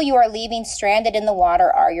people you are leaving stranded in the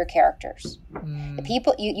water are your characters. The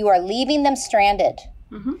people, you are leaving them stranded.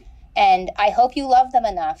 And I hope you love them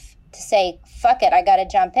enough to say, fuck it, I got to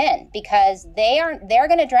jump in, because they're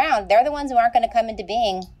going to drown. They're the ones who aren't going to come into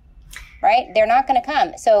being, right? They're not going to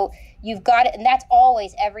come. So you've got it. And that's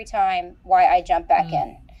always, every time, why I jump back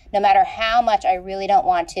in. No matter how much I really don't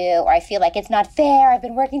want to, or I feel like it's not fair, I've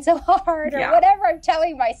been working so hard, or whatever I'm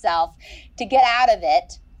telling myself to get out of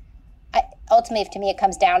it. Ultimately, to me, it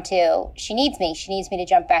comes down to, she needs me. She needs me to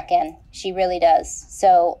jump back in. She really does.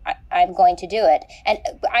 So I'm going to do it. And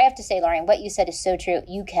I have to say, Lorian, what you said is so true.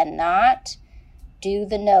 You cannot do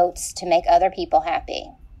the notes to make other people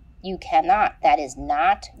happy. You cannot. That is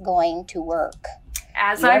not going to work.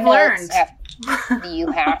 As I've learned.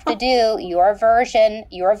 You have to do your version,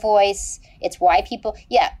 your voice. It's why people,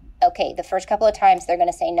 the first couple of times they're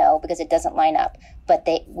going to say no because it doesn't line up. But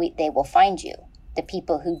they will find you. The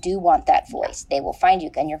people who do want that voice, they will find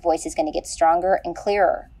you, and your voice is going to get stronger and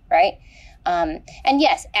clearer, right? And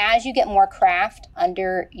yes, as you get more craft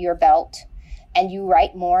under your belt and you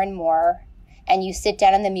write more and more and you sit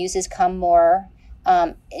down and the muses come more,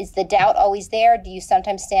 is the doubt always there? Do you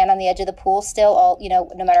sometimes stand on the edge of the pool still,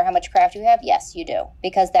 no matter how much craft you have? Yes, you do,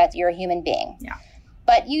 because you're a human being. Yeah.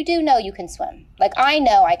 But you do know you can swim. Like, I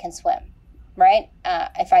know I can swim, right?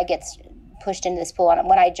 If I get pushed into this pool, and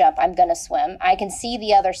when I jump, I'm going to swim. I can see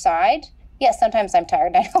the other side. Yes, sometimes I'm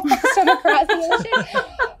tired and I don't want to swim across the ocean.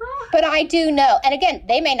 But I do know. And again,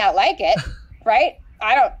 they may not like it, right?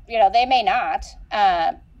 They may not.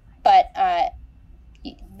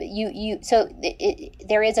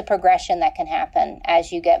 There is a progression that can happen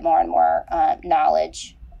as you get more and more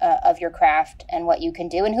knowledge of your craft and what you can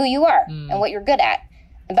do and who you are and what you're good at.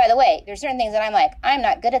 And by the way, there's certain things that I'm like, I'm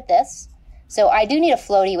not good at this. So I do need a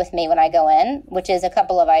floaty with me when I go in, which is a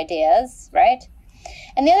couple of ideas, right?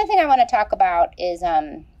 And the other thing I want to talk about is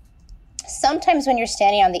sometimes when you're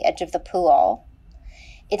standing on the edge of the pool,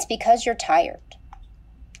 it's because you're tired.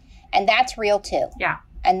 And that's real too. Yeah.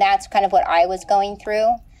 And that's kind of what I was going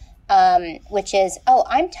through, which is,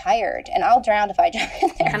 I'm tired and I'll drown if I jump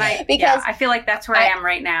in there. And I feel like that's where I am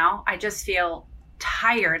right now. I just feel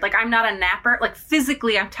tired. Like, I'm not a napper. Like,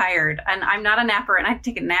 physically, I'm tired, and I'm not a napper. And I had to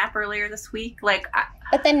take a nap earlier this week. Like,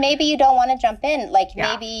 but then maybe you don't want to jump in. Like,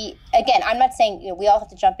 maybe, again, I'm not saying, you know, we all have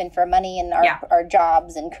to jump in for money and our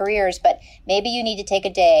jobs and careers, but maybe you need to take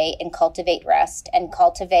a day and cultivate rest and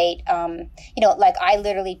cultivate, you know, like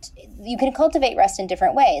you can cultivate rest in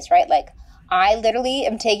different ways, right? Like, I literally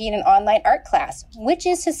am taking an online art class, which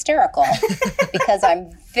is hysterical because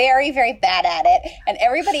I'm very, very bad at it. And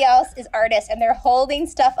everybody else is artists and they're holding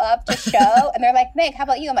stuff up to show. And they're like, Meg, how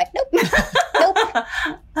about you? I'm like, nope.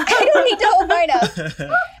 I don't need to hold mine up.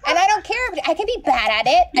 And I don't care. I can be bad at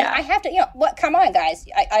it. And I have to, you know, what? Come on, guys.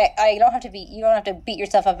 I don't have to be, you don't have to beat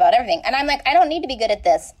yourself up about everything. And I'm like, I don't need to be good at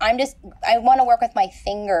this. I want to work with my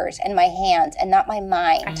fingers and my hands and not my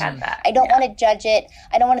mind. I had that. I don't want to judge it.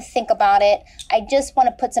 I don't want to think about it. I just want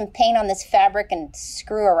to put some paint on this fabric and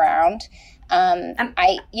screw around. I'm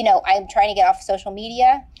trying to get off social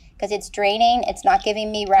media because it's draining. It's not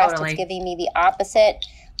giving me rest. Totally. It's giving me the opposite.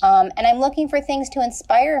 And I'm looking for things to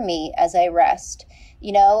inspire me as I rest.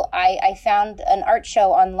 You know, I found an art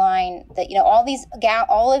show online that, you know,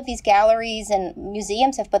 all of these galleries and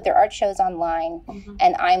museums have put their art shows online. Mm-hmm.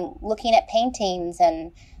 And I'm looking at paintings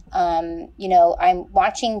and, you know, I'm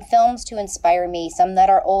watching films to inspire me, some that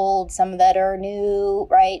are old, some that are new,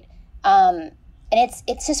 right? And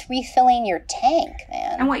it's just refilling your tank,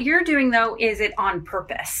 man. And what you're doing, though, is it on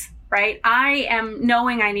purpose, right? I am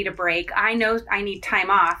knowing I need a break. I know I need time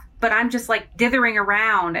off, but I'm just like dithering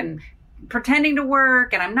around and pretending to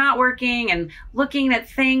work, and I'm not working, and looking at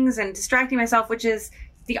things and distracting myself, which is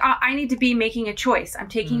I need to be making a choice. I'm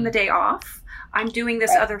taking the day off. I'm doing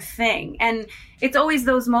this other thing. And it's always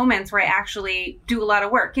those moments where I actually do a lot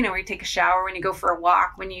of work, you know, where you take a shower, when you go for a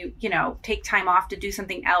walk, when you know, take time off to do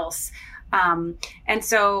something else. And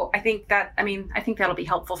so I think that'll be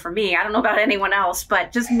helpful for me. I don't know about anyone else,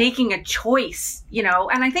 but just making a choice, you know,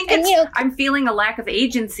 and I think I'm feeling a lack of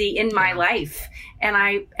agency in my life. And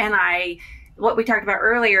I, what we talked about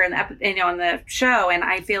earlier in the show, and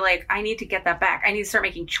I feel like I need to get that back. I need to start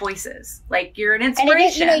making choices. Like, you're an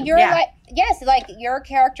inspiration. And like your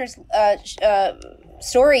character's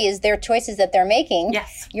story is their choices that they're making.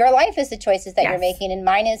 Yes. Your life is the choices that you're making, and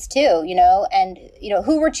mine is too, you know, and, you know,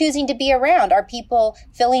 who we're choosing to be around. Are people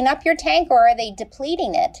filling up your tank, or are they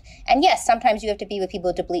depleting it? And yes, sometimes you have to be with people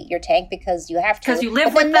who deplete your tank because you have to. Because you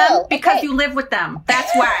live with them. Because you live with them.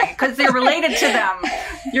 That's why. Because they're related to them.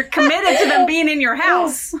 You're committed to them being in your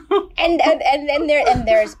house. and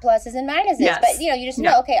there's pluses and minuses. Yes. But, you know, you just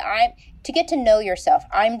know, to get to know yourself,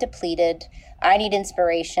 I'm depleted. I need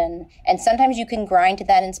inspiration. And sometimes you can grind to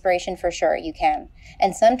that inspiration, for sure. You can.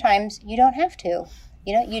 And sometimes you don't have to.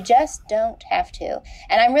 You know, you just don't have to.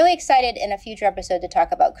 And I'm really excited in a future episode to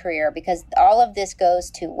talk about career, because all of this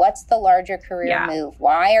goes to what's the larger career move?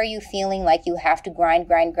 Why are you feeling like you have to grind,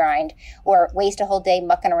 or waste a whole day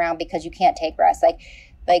mucking around because you can't take rest?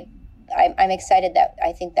 Like I'm excited that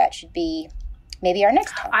I think that should be maybe our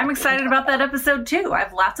next topic. I'm excited about that episode too. I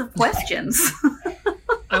have lots of questions.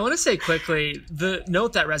 I want to say quickly, the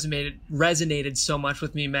note that resonated so much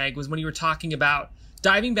with me, Meg, was when you were talking about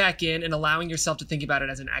diving back in and allowing yourself to think about it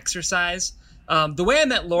as an exercise. The way I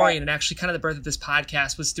met Lorien, and actually kind of the birth of this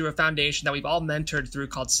podcast, was through a foundation that we've all mentored through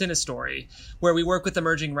called Cinestory, where we work with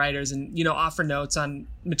emerging writers and, you know, offer notes on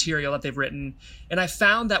material that they've written. And I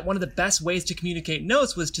found that one of the best ways to communicate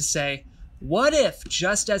notes was to say, what if,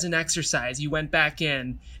 just as an exercise, you went back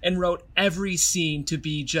in and wrote every scene to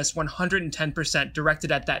be just 110%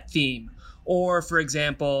 directed at that theme? Or, for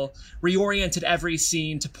example, reoriented every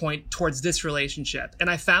scene to point towards this relationship. And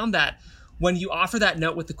I found that when you offer that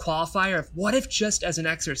note with the qualifier of what if just as an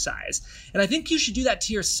exercise, and I think you should do that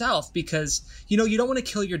to yourself, because, you know, you don't want to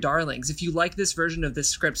kill your darlings. If you like this version of this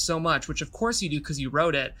script so much, which of course you do because you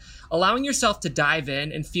wrote it, allowing yourself to dive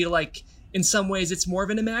in and feel like, in some ways, it's more of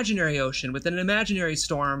an imaginary ocean within an imaginary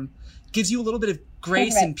storm, gives you a little bit of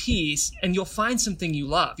grace and peace, and you'll find something you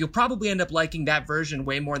love. You'll probably end up liking that version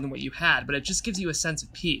way more than what you had, but it just gives you a sense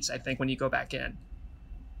of peace, I think, when you go back in.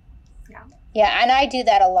 Yeah, and I do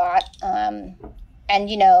that a lot. And,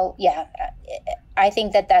 you know, I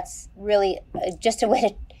think that's really just a way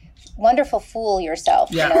to wonderful fool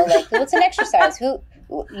yourself. You know, like, well, it's an exercise. You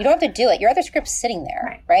don't have to do it. Your other script's sitting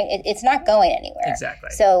there, right? It's not going anywhere.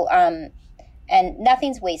 Exactly. So, and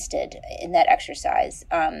nothing's wasted in that exercise.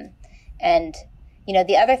 And, you know,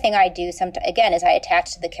 the other thing I do again is I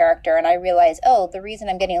attach to the character, and I realize, the reason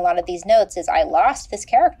I'm getting a lot of these notes is I lost this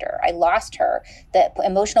character. I lost her. The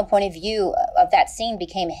emotional point of view of that scene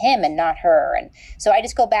became him and not her. And so I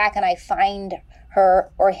just go back and I find her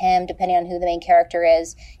or him, depending on who the main character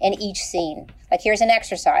is, in each scene. Like, here's an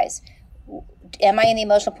exercise. am I in the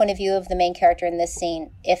emotional point of view of the main character in this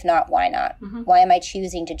scene? If not, why not? Why am I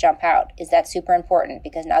choosing to jump out? Is that super important?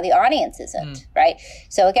 Because now the audience isn't, right?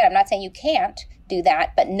 So again, I'm not saying you can't do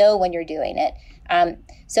that, but know when you're doing it.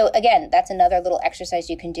 So again, that's another little exercise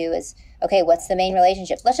you can do is, okay, what's the main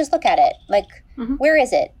relationship? Let's just look at it. Like, where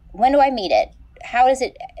is it? When do I meet it? How is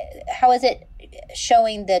it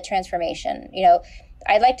showing the transformation? You know,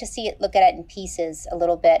 I'd like to look at it in pieces a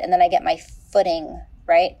little bit, and then I get my footing,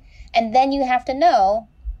 right? And then you have to know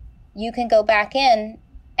you can go back in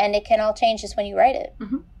and it can all change just when you write it.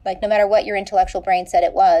 Like, no matter what your intellectual brain said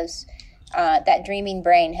it was, that dreaming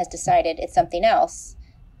brain has decided it's something else.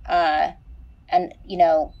 And, you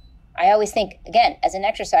know, I always think, again, as an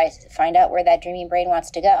exercise, find out where that dreaming brain wants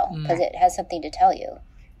to go, because it has something to tell you.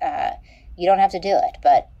 You don't have to do it,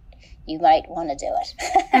 but you might want to do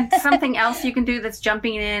it. And something else you can do that's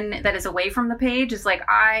jumping in that is away from the page is like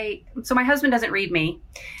so my husband doesn't read me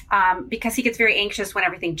because he gets very anxious when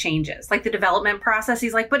everything changes. Like the development process,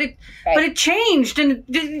 he's like, but it changed, and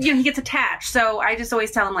you know, he gets attached. So I just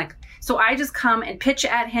always tell him, like, so I just come and pitch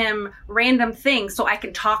at him random things so I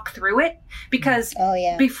can talk through it, because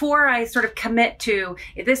before I sort of commit to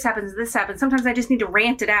if this happens, sometimes I just need to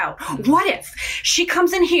rant it out. What if she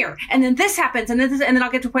comes in here and then this happens and then I'll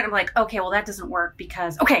get to a point I'm like, okay, well that doesn't work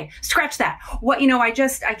because, okay, scratch that. What, you know, I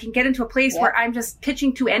can get into a place where I'm just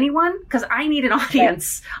pitching to anyone because I need an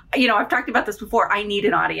audience. You know, I've talked about this before. I need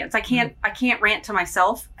an audience. I can't rant to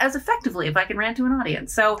myself as effectively if I can rant to an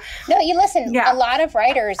audience. So no, you listen, a lot of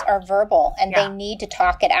writers are verbal and they need to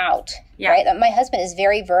talk it out. Right? My husband is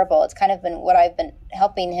very verbal. It's kind of been what I've been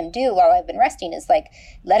helping him do while I've been resting, is like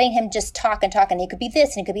letting him just talk, and it could be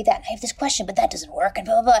this and it could be that. And I have this question, but that doesn't work, and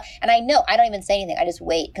blah, blah, blah. And I know, I don't even say anything. I just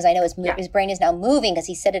wait because I know his brain is now moving because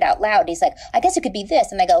he said it out loud. He's like, I guess it could be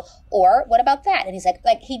this. And I go, or what about that? And he's like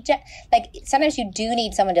sometimes you do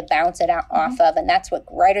need someone to bounce it out off of. And that's what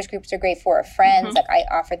writers groups are great for, friends. Like I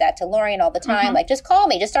offer that to Lorien all the time. Like, just call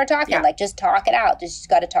me, just start talking. Like, just talk it out. Just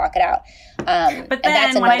got to talk it out. But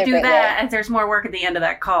then when I do that, there's more work at the end of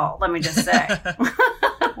that call, let me just say.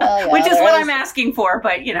 Which is what I'm asking for,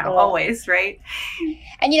 but, you know, always, right?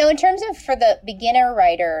 And, you know, in terms of for the beginner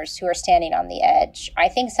writers who are standing on the edge, I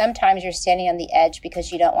think sometimes you're standing on the edge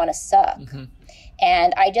because you don't want to suck.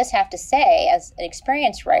 And I just have to say, as an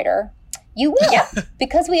experienced writer, you will,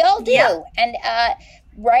 because we all do. And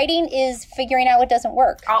writing is figuring out what doesn't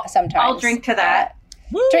work sometimes. I'll drink to that.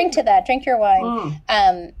 Drink to that. Drink your wine.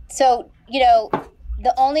 So, you know,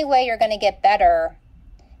 the only way you're going to get better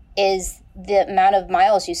is the amount of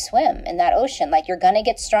miles you swim in that ocean. Like, you're going to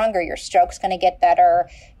get stronger. Your stroke's going to get better,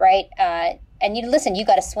 right? And you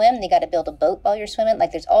got to swim. You got to build a boat while you're swimming.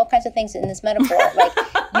 Like, there's all kinds of things in this metaphor. Like,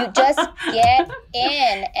 you just get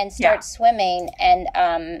in and start swimming.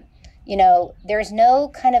 And, you know, there's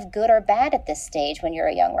no kind of good or bad at this stage when you're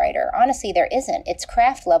a young writer. Honestly, there isn't. It's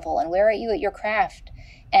craft level. And where are you at your craft?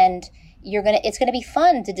 And it's going to be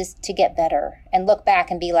fun to get better and look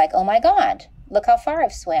back and be like, oh my God, look how far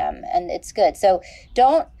I've swam. And it's good. So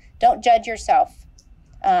don't judge yourself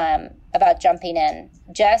about jumping in.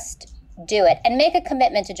 Just do it and make a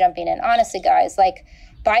commitment to jumping in. Honestly, guys, like,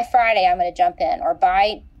 by Friday, I'm going to jump in, or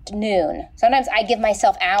by noon. Sometimes I give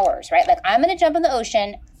myself hours, right? Like, I'm going to jump in the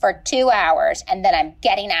ocean for 2 hours and then I'm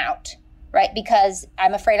getting out. Right? Because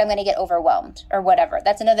I'm afraid I'm going to get overwhelmed or whatever.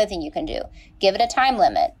 That's another thing you can do. Give it a time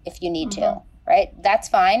limit if you need to, right? That's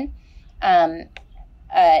fine. Because,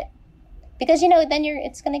 you know, then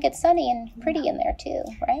it's going to get sunny and pretty in there too,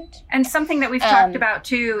 right? And something that we've talked about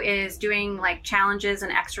too is doing like challenges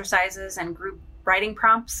and exercises and group writing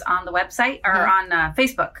prompts on the website or on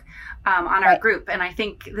Facebook, on our group. And I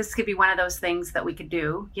think this could be one of those things that we could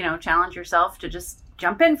do, you know, challenge yourself to just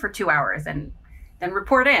jump in for 2 hours and then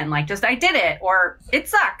report in, like, just I did it, or it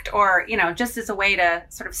sucked, or, you know, just as a way to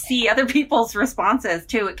sort of see other people's responses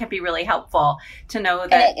too. It can be really helpful to know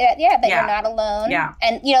that you're not alone.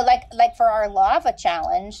 And, you know, like for our lava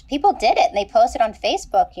challenge, people did it and they posted on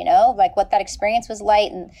Facebook, you know, like what that experience was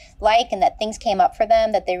like and that things came up for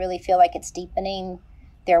them, that they really feel like it's deepening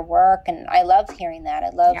their work. And I love hearing that.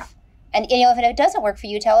 I love. And, you know, if it doesn't work for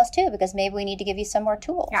you, tell us too, because maybe we need to give you some more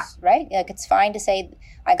tools, right? Like, it's fine to say,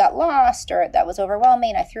 I got lost, or that was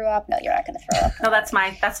overwhelming, I threw up. No, you're not going to throw up. No, that's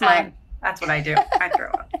what I do. I throw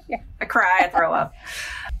up. I cry, I throw up.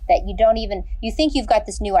 That you think you've got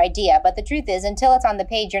this new idea, but the truth is, until it's on the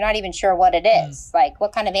page, you're not even sure what it is. Like,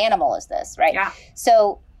 what kind of animal is this, right?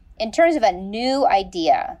 So in terms of a new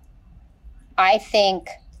idea, I think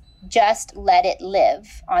just let it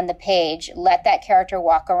live on the page. Let that character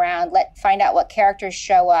walk around. Find out what characters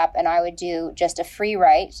show up, and I would do just a free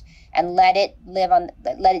write and let it live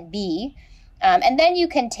let it be. And then you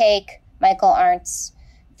can take Michael Arndt's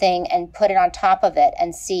thing and put it on top of it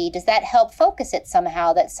and see, does that help focus it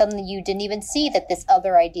somehow, that suddenly you didn't even see that this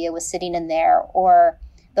other idea was sitting in there, or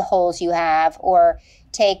the holes you have, or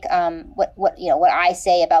take what I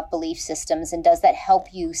say about belief systems, and does that help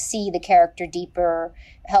you see the character deeper,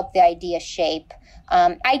 help the idea shape?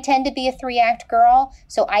 I tend to be a 3-act girl,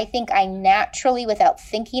 so I think I naturally, without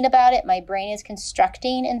thinking about it, my brain is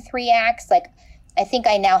constructing in 3 acts. Like, I think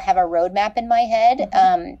I now have a roadmap in my head,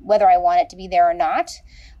 whether I want it to be there or not.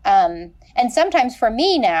 And sometimes for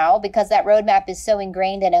me now, because that roadmap is so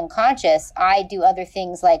ingrained and unconscious, I do other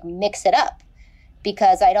things like mix it up,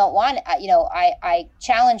 because I don't want, I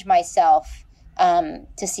challenge myself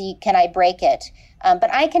to see, can I break it?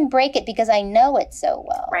 But I can break it because I know it so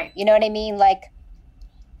well. Right. You know what I mean? Like,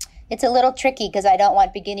 it's a little tricky because I don't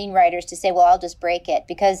want beginning writers to say, well, I'll just break it,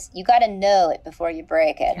 because you got to know it before you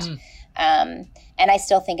break it. And I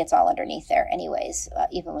still think it's all underneath there anyways,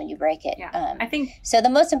 even when you break it. Yeah. I think so. The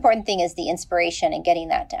most important thing is the inspiration and getting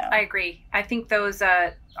that down. I agree. I think those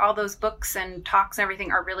all those books and talks and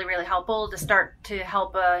everything are really, really helpful to start to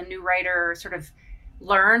help a new writer sort of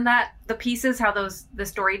learn that the pieces, how the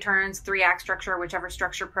story turns, 3-act structure, whichever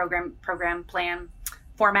structure, program, plan,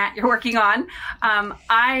 format you're working on.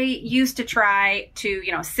 I used to try to,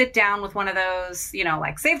 sit down with one of those,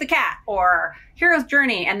 like Save the Cat or Hero's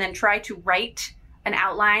Journey, and then try to write an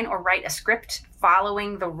outline or write a script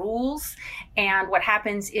following the rules. And what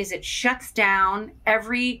happens is it shuts down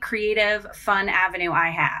every creative, fun avenue I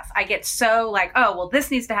have. I get so like, oh, well,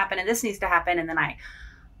 this needs to happen and this needs to happen. And then I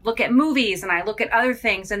look at movies and I look at other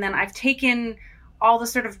things, and then I've taken all the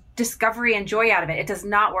sort of discovery and joy out of it. It does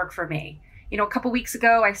not work for me. A couple weeks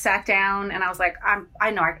ago, I sat down and I was like,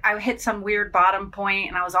 I hit some weird bottom point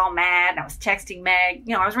and I was all mad. And I was texting Meg,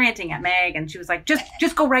 I was ranting at Meg, and she was like,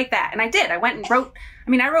 just go write that. And I did. I went and wrote,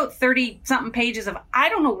 I wrote 30 something pages of, I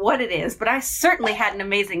don't know what it is, but I certainly had an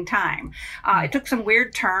amazing time. It took some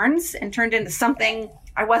weird turns and turned into something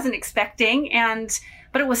I wasn't expecting.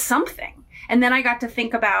 But it was something. And then I got to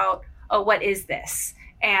think about, oh, what is this?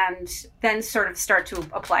 And then sort of start to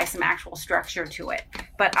apply some actual structure to it.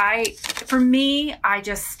 But for me,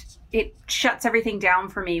 it shuts everything down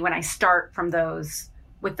for me when I start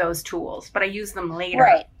with those tools, but I use them later.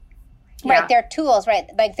 Right. Yeah. Right. They're tools, right?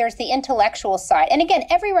 Like, there's the intellectual side. And again,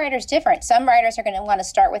 every writer's different. Some writers are going to want to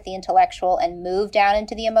start with the intellectual and move down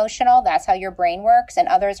into the emotional. That's how your brain works. And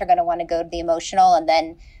others are going to want to go to the emotional and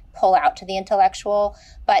then pull out to the intellectual.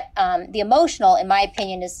 But the emotional, in my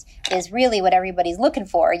opinion, is really what everybody's looking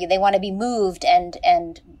for. They want to be moved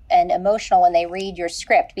and emotional when they read your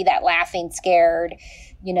script, be that laughing, scared,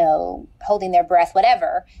 holding their breath,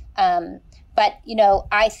 whatever. But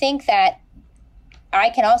I think that I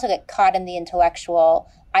can also get caught in the intellectual.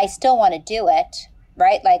 I still want to do it,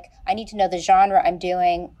 right? Like, I need to know the genre I'm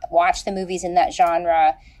doing, watch the movies in that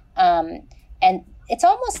genre. And it's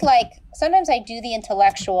almost like sometimes I do the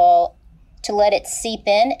intellectual to let it seep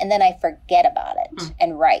in, and then I forget about it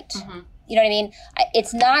and write. Mm-hmm. You know what I mean?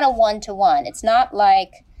 It's not a one-to-one. It's not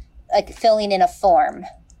like filling in a form.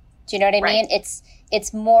 Do you know what I mean?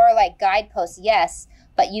 It's more like guideposts, yes,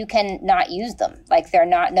 but you can not use them. Like, they're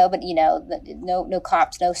not, nobody, no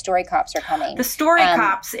cops, no story cops are coming. The story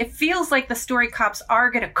cops, it feels like the story cops are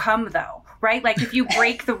going to come, though, right? Like, if you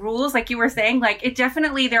break the rules, like you were saying, like, it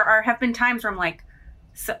definitely, have been times where I'm like,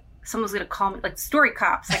 someone's going to call me, like, story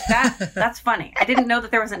cops. Like, that's funny. I didn't know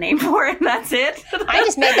that there was a name for it. That's it. I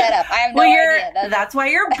just made that up. I have no idea. That's why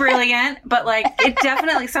you're brilliant. But, like, it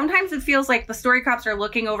definitely, sometimes it feels like the story cops are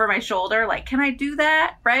looking over my shoulder. Like, can I do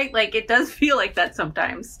that? Right? Like, it does feel like that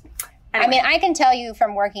sometimes. Anyway. I can tell you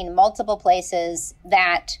from working in multiple places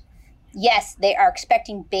that, yes, they are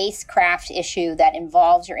expecting base craft issue that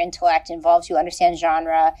involves your intellect, involves you understand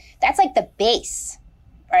genre. That's like the base,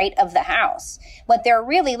 right, of the house. What they're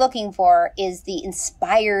really looking for is the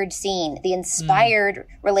inspired scene, the inspired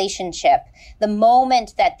relationship, the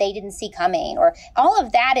moment that they didn't see coming, or all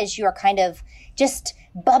of that is your kind of just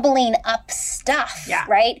bubbling up stuff,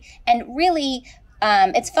 right? And really,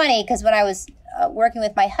 it's funny because when I was working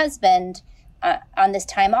with my husband on this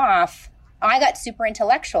time off, I got super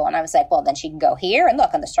intellectual, and I was like, well, then she can go here, and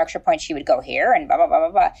look, on the structure point, she would go here, and blah, blah, blah, blah,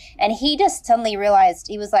 blah. And he just suddenly realized,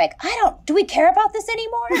 he was like, do we care about this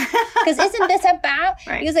anymore? Because isn't this about,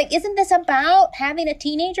 he was like, isn't this about having a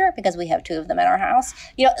teenager? Because we have 2 of them in our house.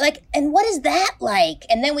 And what is that like?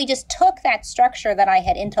 And then we just took that structure that I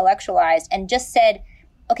had intellectualized and just said,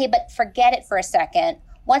 okay, but forget it for a second.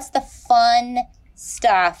 What's the fun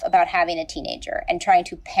stuff about having a teenager and trying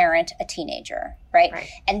to parent a teenager, right?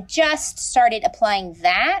 And just started applying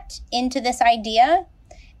that into this idea.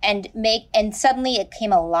 and suddenly it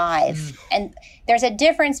came alive. And there's a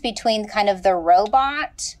difference between kind of the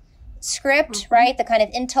robot script, right? The kind of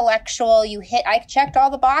intellectual, I checked all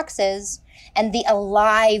the boxes, and the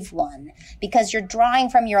alive one, because you're drawing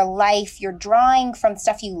from your life, you're drawing from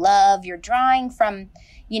stuff you love, you're drawing from,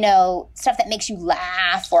 stuff that makes you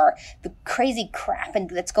laugh, or the crazy crap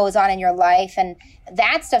that goes on in your life. And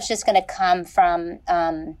that stuff's just going to come from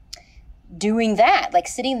doing that, like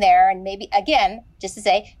sitting there and maybe, again, just to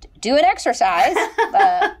say, do an exercise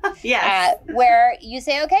where you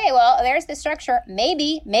say, okay, well, there's the structure.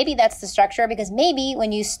 Maybe that's the structure, because maybe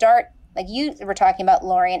when you start, like you were talking about,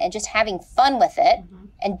 Lorien, and just having fun with it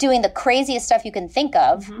and doing the craziest stuff you can think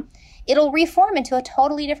of, it'll reform into a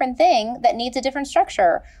totally different thing that needs a different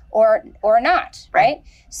structure or not, right?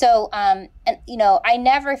 So, I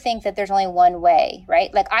never think that there's only one way,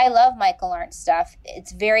 right? Like, I love Michael Arndt's stuff.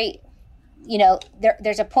 It's very,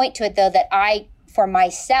 there's a point to it, though, that I, for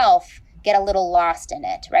myself, get a little lost in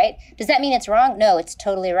it, right? Does that mean it's wrong? No, it's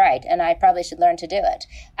totally right, and I probably should learn to do it.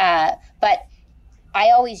 But I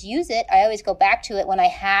always use it. I always go back to it when I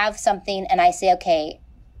have something and I say, okay,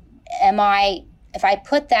 if I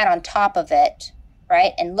put that on top of it,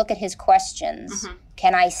 right, and look at his questions,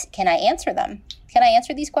 can I answer them? Can I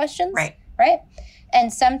answer these questions? Right?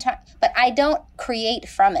 And sometimes, but I don't create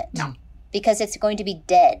from it. No. Because it's going to be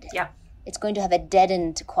dead. Yeah. It's going to have a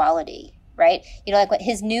deadened quality, right? Like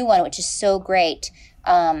his new one, which is so great,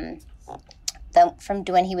 from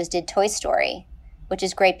when he did Toy Story, which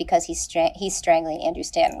is great because he's strangling Andrew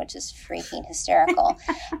Stanton, which is freaking hysterical.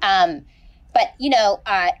 But,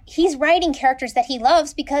 he's writing characters that he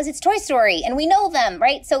loves because it's Toy Story and we know them,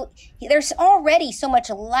 right? So there's already so much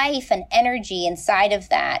life and energy inside of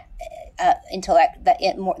that intellect,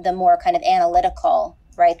 the more kind of analytical,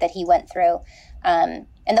 right, that he went through, and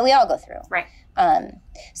that we all go through. Right.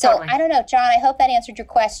 So totally. I don't know, John, I hope that answered your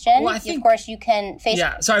question. Well, I think, of course, you can face.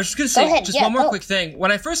 Yeah, so I was just going to say one more quick thing.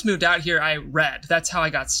 When I first moved out here, I read. That's how I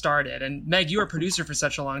got started. And Meg, you were a producer for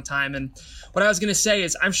such a long time. And what I was going to say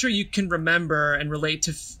is I'm sure you can remember and relate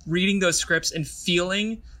to reading those scripts and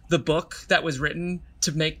feeling the book that was written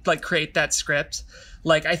to create that script.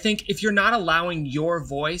 Like, I think if you're not allowing your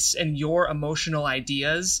voice and your emotional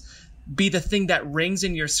ideas be the thing that rings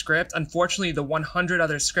in your script, unfortunately, the 100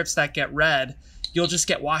 other scripts that get read, you'll just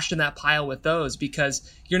get washed in that pile with those,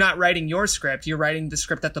 because you're not writing your script. You're writing the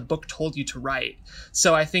script that the book told you to write.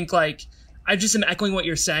 So I think, like, I just am echoing what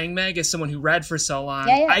you're saying, Meg, as someone who read for so long.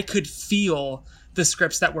 Yeah. I could feel the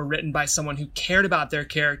scripts that were written by someone who cared about their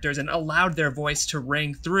characters and allowed their voice to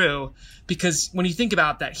ring through. Because when you think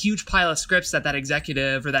about that huge pile of scripts that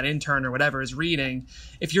executive or that intern or whatever is reading,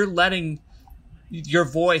 if you're letting your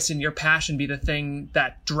voice and your passion be the thing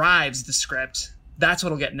that drives the script, that's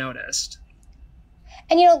what'll get noticed.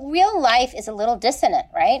 And, real life is a little dissonant,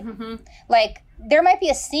 right? Like, there might be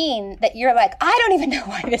a scene that you're like, I don't even know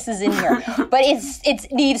why this is in here, but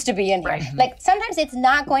it needs to be in here. Right. Like, sometimes it's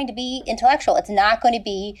not going to be intellectual. It's not going to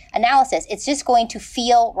be analysis. It's just going to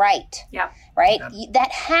feel right. Yeah. Right? Yeah.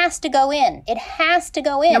 That has to go in. It has to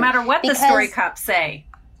go in. No matter what the story cops say.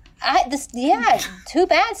 Too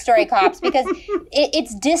bad, story cops, because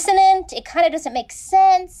it's dissonant. It kind of doesn't make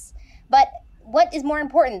sense. But what is more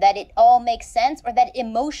important, that it all makes sense, or that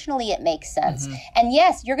emotionally it makes sense? And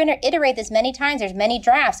yes, you're going to iterate this many times. There's many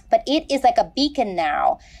drafts, but it is like a beacon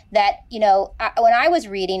now that, when I was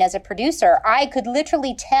reading as a producer, I could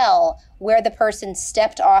literally tell where the person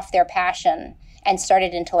stepped off their passion and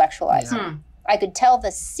started intellectualizing. Yeah. I could tell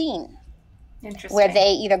the scene. Interesting. Where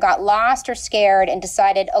they either got lost or scared and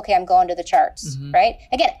decided, okay, I'm going to the charts, right?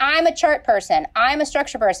 Again, I'm a chart person. I'm a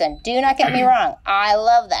structure person. Do not get me wrong. I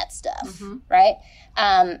love that stuff, right?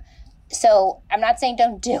 So I'm not saying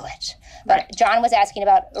don't do it. But John was asking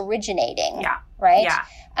about originating, right?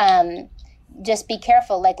 Yeah. Just be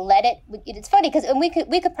careful. Like, let it. It's funny because we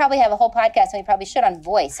could probably have a whole podcast, and we probably should, on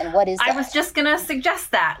voice and what is that. I was just going to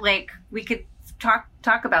suggest that. Like, we could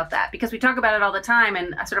talk about that, because we talk about it all the time,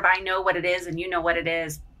 and sort of I know what it is and you know what it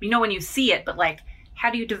is. You know when you see it, but like, how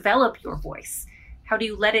do you develop your voice? How do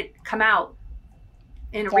you let it come out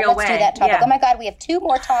in a real way? Let's do that topic. Yeah. Oh my God, we have 2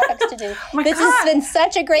 more topics to do. This has been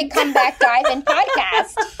such a great comeback dive-in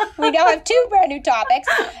podcast. We now have 2 brand new topics,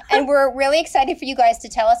 and we're really excited for you guys to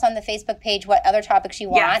tell us on the Facebook page what other topics you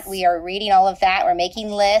want. Yes. We are reading all of that. We're making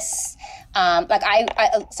lists. Some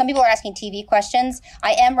people are asking TV questions.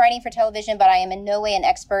 I am writing for television, but I am in no way an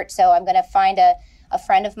expert, so I'm going to find a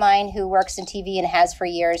friend of mine who works in TV and has for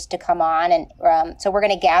years to come on. And so we're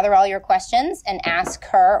going to gather all your questions and ask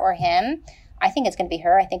her or him I think it's going to be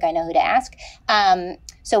her. I think I know who to ask.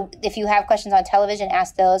 So if you have questions on television,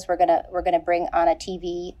 ask those. We're gonna bring on a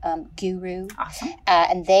TV guru, Awesome.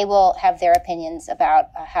 And they will have their opinions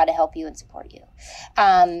about how to help you and support you.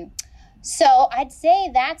 So I'd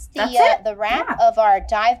say that's the wrap of our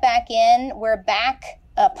Dive Back In. We're back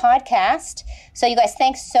podcast. So you guys,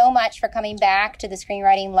 thanks so much for coming back to the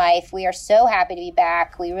Screenwriting Life. We are so happy to be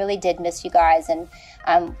back. We really did miss you guys, and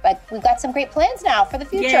but we've got some great plans now for the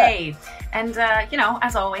future. Yay! And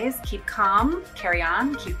as always, keep calm, carry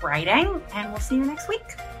on, keep writing, and we'll see you next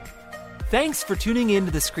week. Thanks for tuning in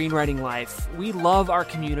to the Screenwriting Life. We love our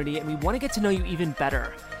community, and we want to get to know you even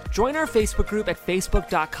better. Join our Facebook group at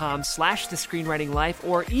facebook.com/thescreenwritinglife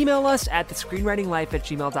or email us at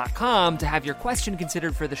thescreenwritinglife@gmail.com to have your question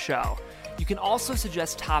considered for the show. You can also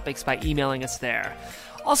suggest topics by emailing us there.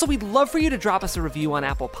 Also, we'd love for you to drop us a review on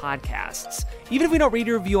Apple Podcasts. Even if we don't read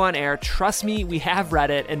your review on air, trust me, we have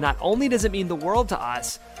read it, and not only does it mean the world to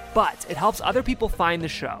us, but it helps other people find the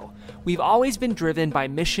show. We've always been driven by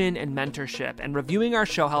mission and mentorship, and reviewing our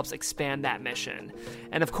show helps expand that mission.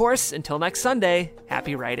 And of course, until next Sunday,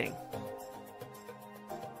 happy writing.